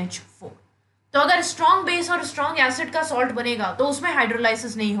NH4। तो अगर स्ट्रॉन्ग बेस और स्ट्रॉन्ग एसिड का सॉल्ट बनेगा तो उसमें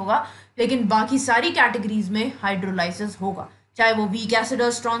हाइड्रोलाइसिस नहीं होगा, लेकिन बाकी सारी कैटेगरीज में हाइड्रोलाइसिस होगा, चाहे वो वीक एसिड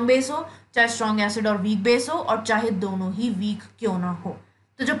और स्ट्रॉन्ग बेस हो, चाहे स्ट्रॉन्ग एसिड और वीक बेस हो, और चाहे दोनों ही वीक क्यों ना हो।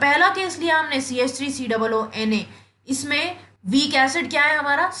 तो जो पहला केस लिया हमने CH3COO, इसमें वीक एसिड क्या है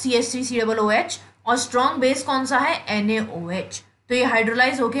हमारा CH3COOH, और स्ट्रॉन्ग बेस कौन सा है NaOH। तो ये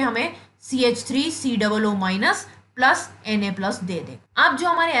हाइड्रोलाइज होके हमें CH3COO- प्लस Na+ दे दे। अब जो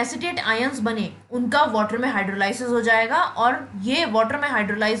हमारे एसिटेट आयंस बने उनका वाटर में हाइड्रोलाइसिस हो जाएगा, और ये वाटर में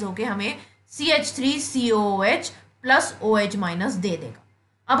हाइड्रोलाइज होके हमें CH3COOH प्लस OH- दे देगा।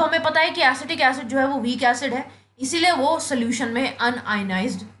 अब हमें पता है कि एसिटिक एसिड जो है वो वीक एसिड है, इसीलिए वो सोल्यूशन में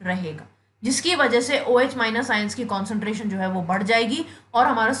अनआयनाइज्ड रहेगा, जिसकी वजह से OH- आयंस की कॉन्सेंट्रेशन जो है वो बढ़ जाएगी और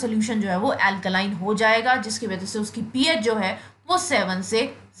हमारा सोल्यूशन जो है वो एल्कलाइन हो जाएगा, जिसकी वजह से उसकी pH जो है वो 7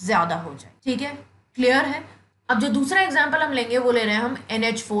 से ज़्यादा हो जाए। ठीक है, क्लियर है। अब जो दूसरा एग्जाम्पल हम लेंगे वो ले रहे हैं हम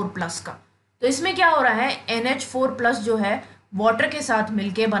NH4+ का। तो इसमें क्या हो रहा है, NH4+ जो है वाटर के साथ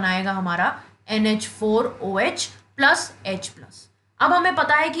मिलके बनाएगा हमारा NH4OH प्लस H+। अब हमें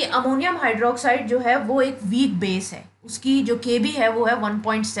पता है कि अमोनियम हाइड्रोक्साइड जो है वो एक वीक बेस है, उसकी जो Kb है वो है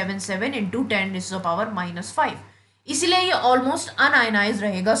 1.77 × 10⁻⁻⁵, इसीलिए ये ऑलमोस्ट अनआयनाइज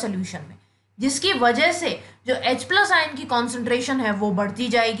रहेगा सोल्यूशन में, जिसकी वजह से जो H+ आयन की कॉन्सेंट्रेशन है वो बढ़ती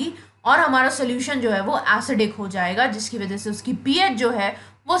जाएगी और हमारा सोल्यूशन जो है वो एसिडिक हो जाएगा, जिसकी वजह से उसकी pH जो है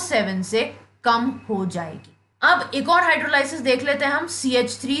वो 7 से कम हो जाएगी। अब एक और हाइड्रोलाइसिस देख लेते हैं हम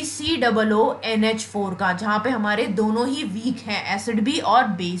CH3COONH4 का, जहाँ पे हमारे दोनों ही वीक हैं, एसिड भी और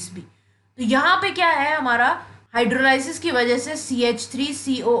बेस भी। तो यहाँ पे क्या है, हमारा हाइड्रोलाइसिस की वजह से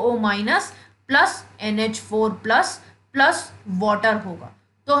CH3COO- plus NH4+ plus water होगा,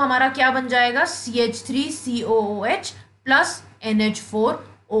 तो हमारा क्या बन जाएगा CH3COOH प्लस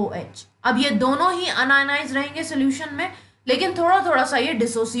NH4OH। अब ये दोनों ही अनआयनाइज रहेंगे सोल्यूशन में, लेकिन थोड़ा थोड़ा सा ये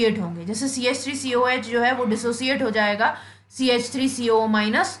डिसोसिएट होंगे। जैसे CH3COH जो है वो डिसोसिएट हो जाएगा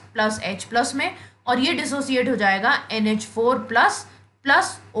CH3CO- प्लस H+ में, और ये डिसोसिएट हो जाएगा NH4+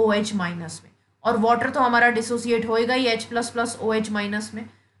 प्लस OH- में, और वाटर तो हमारा डिसोसिएट होएगा ही H+ प्लस OH- में।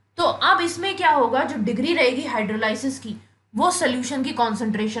 तो अब इसमें क्या होगा, जो डिग्री रहेगी हाइड्रोलाइसिस की वो सोल्यूशन की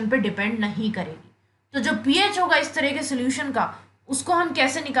कॉन्सेंट्रेशन पे डिपेंड नहीं करेगी। तो जो pH होगा इस तरह के सोल्यूशन का, उसको हम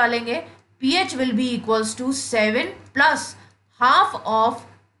कैसे निकालेंगे, pH will be equals to 7 plus half of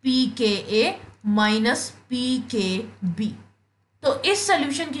pKa minus pKb। तो इस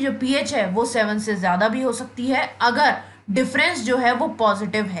सोल्यूशन की जो pH है वो 7 से ज़्यादा भी हो सकती है अगर डिफरेंस जो है वो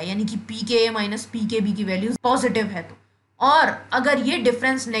पॉजिटिव है, यानी कि pKa माइनस pKb की वैल्यू पॉजिटिव है तो, और अगर ये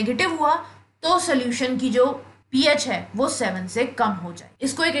डिफरेंस नेगेटिव हुआ तो सोल्यूशन की जो pH है वो 7 से कम हो जाए।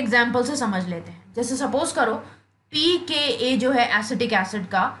 इसको एक एग्जाम्पल से समझ लेते हैं। जैसे सपोज करो pKa जो है एसिटिक एसिड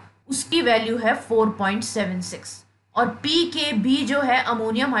का, उसकी वैल्यू है 4.76, और pKb जो है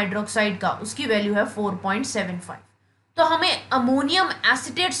अमोनियम हाइड्रोक्साइड का, उसकी वैल्यू है 4.75। तो हमें अमोनियम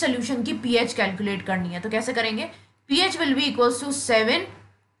एसिटेट सोल्यूशन की pH कैलकुलेट करनी है, तो कैसे करेंगे, pH will be equals to 7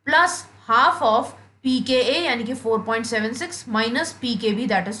 plus half of pKa यानी कि 4.76 माइनस pKb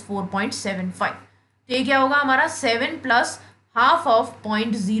दैट इज 4.75। तो ये क्या होगा हमारा 7 प्लस हाफ ऑफ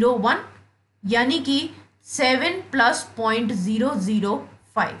 0.01 यानी कि 7 प्लस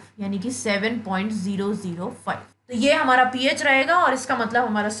 0.005 यानी कि 7.005। तो ये हमारा pH रहेगा और इसका मतलब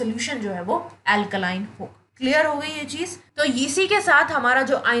हमारा सोल्यूशन जो है वो अल्कलाइन होगा। क्लियर हो गई ये चीज। तो इसी के साथ हमारा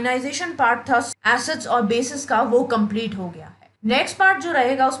जो आयनाइजेशन पार्ट था एसिड्स और बेसिस का वो कंप्लीट हो गया है। नेक्स्ट पार्ट जो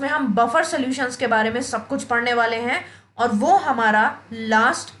रहेगा उसमें हम बफर सॉल्यूशंस के बारे में सब कुछ पढ़ने वाले हैं, और वो हमारा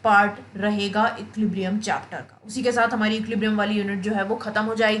लास्ट पार्ट रहेगा इक्विलिब्रियम चैप्टर का। उसी के साथ हमारी इक्विलिब्रियम वाली यूनिट जो है वो खत्म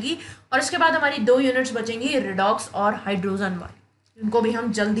हो जाएगी, और इसके बाद हमारी 2 यूनिट्स बचेंगी रिडॉक्स और हाइड्रोजन वाली, उनको भी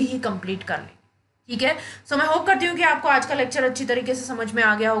हम जल्दी ही कंप्लीट कर लेंगे। ठीक है, सो मैं होप करती हूँ कि आपको आज का लेक्चर अच्छी तरीके से समझ में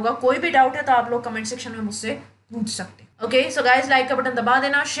आ गया होगा। कोई भी डाउट है तो आप लोग कमेंट सेक्शन में मुझसे पूछ सकते हैं। ओके, सो गाइस लाइक का बटन दबा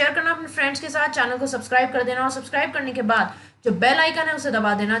देना, शेयर करना अपने फ्रेंड्स के साथ, चैनल को सब्सक्राइब कर देना, और सब्सक्राइब करने के बाद जो बेल आइकन है उसे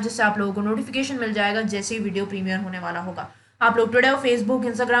दबा देना, जिससे आप लोगों को नोटिफिकेशन मिल जाएगा जैसे ही वीडियो प्रीमियर होने वाला होगा। आप लोग Twitter, Facebook,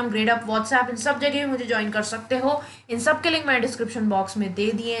 Instagram, Gradeup, WhatsApp, इन सब जगह मुझे ज्वाइन कर सकते हो। इन सब के लिंक मैंने डिस्क्रिप्शन बॉक्स में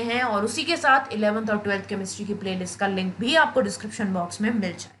दे दिए हैं, और उसी के साथ 11th और 12th केमिस्ट्री की प्लेलिस्ट का लिंक भी आपको डिस्क्रिप्शन बॉक्स में मिल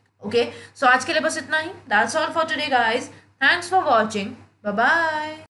जाएगा। ओके, सो आज के लिए बस इतना ही। That's all for today guys, thanks for watching, bye bye.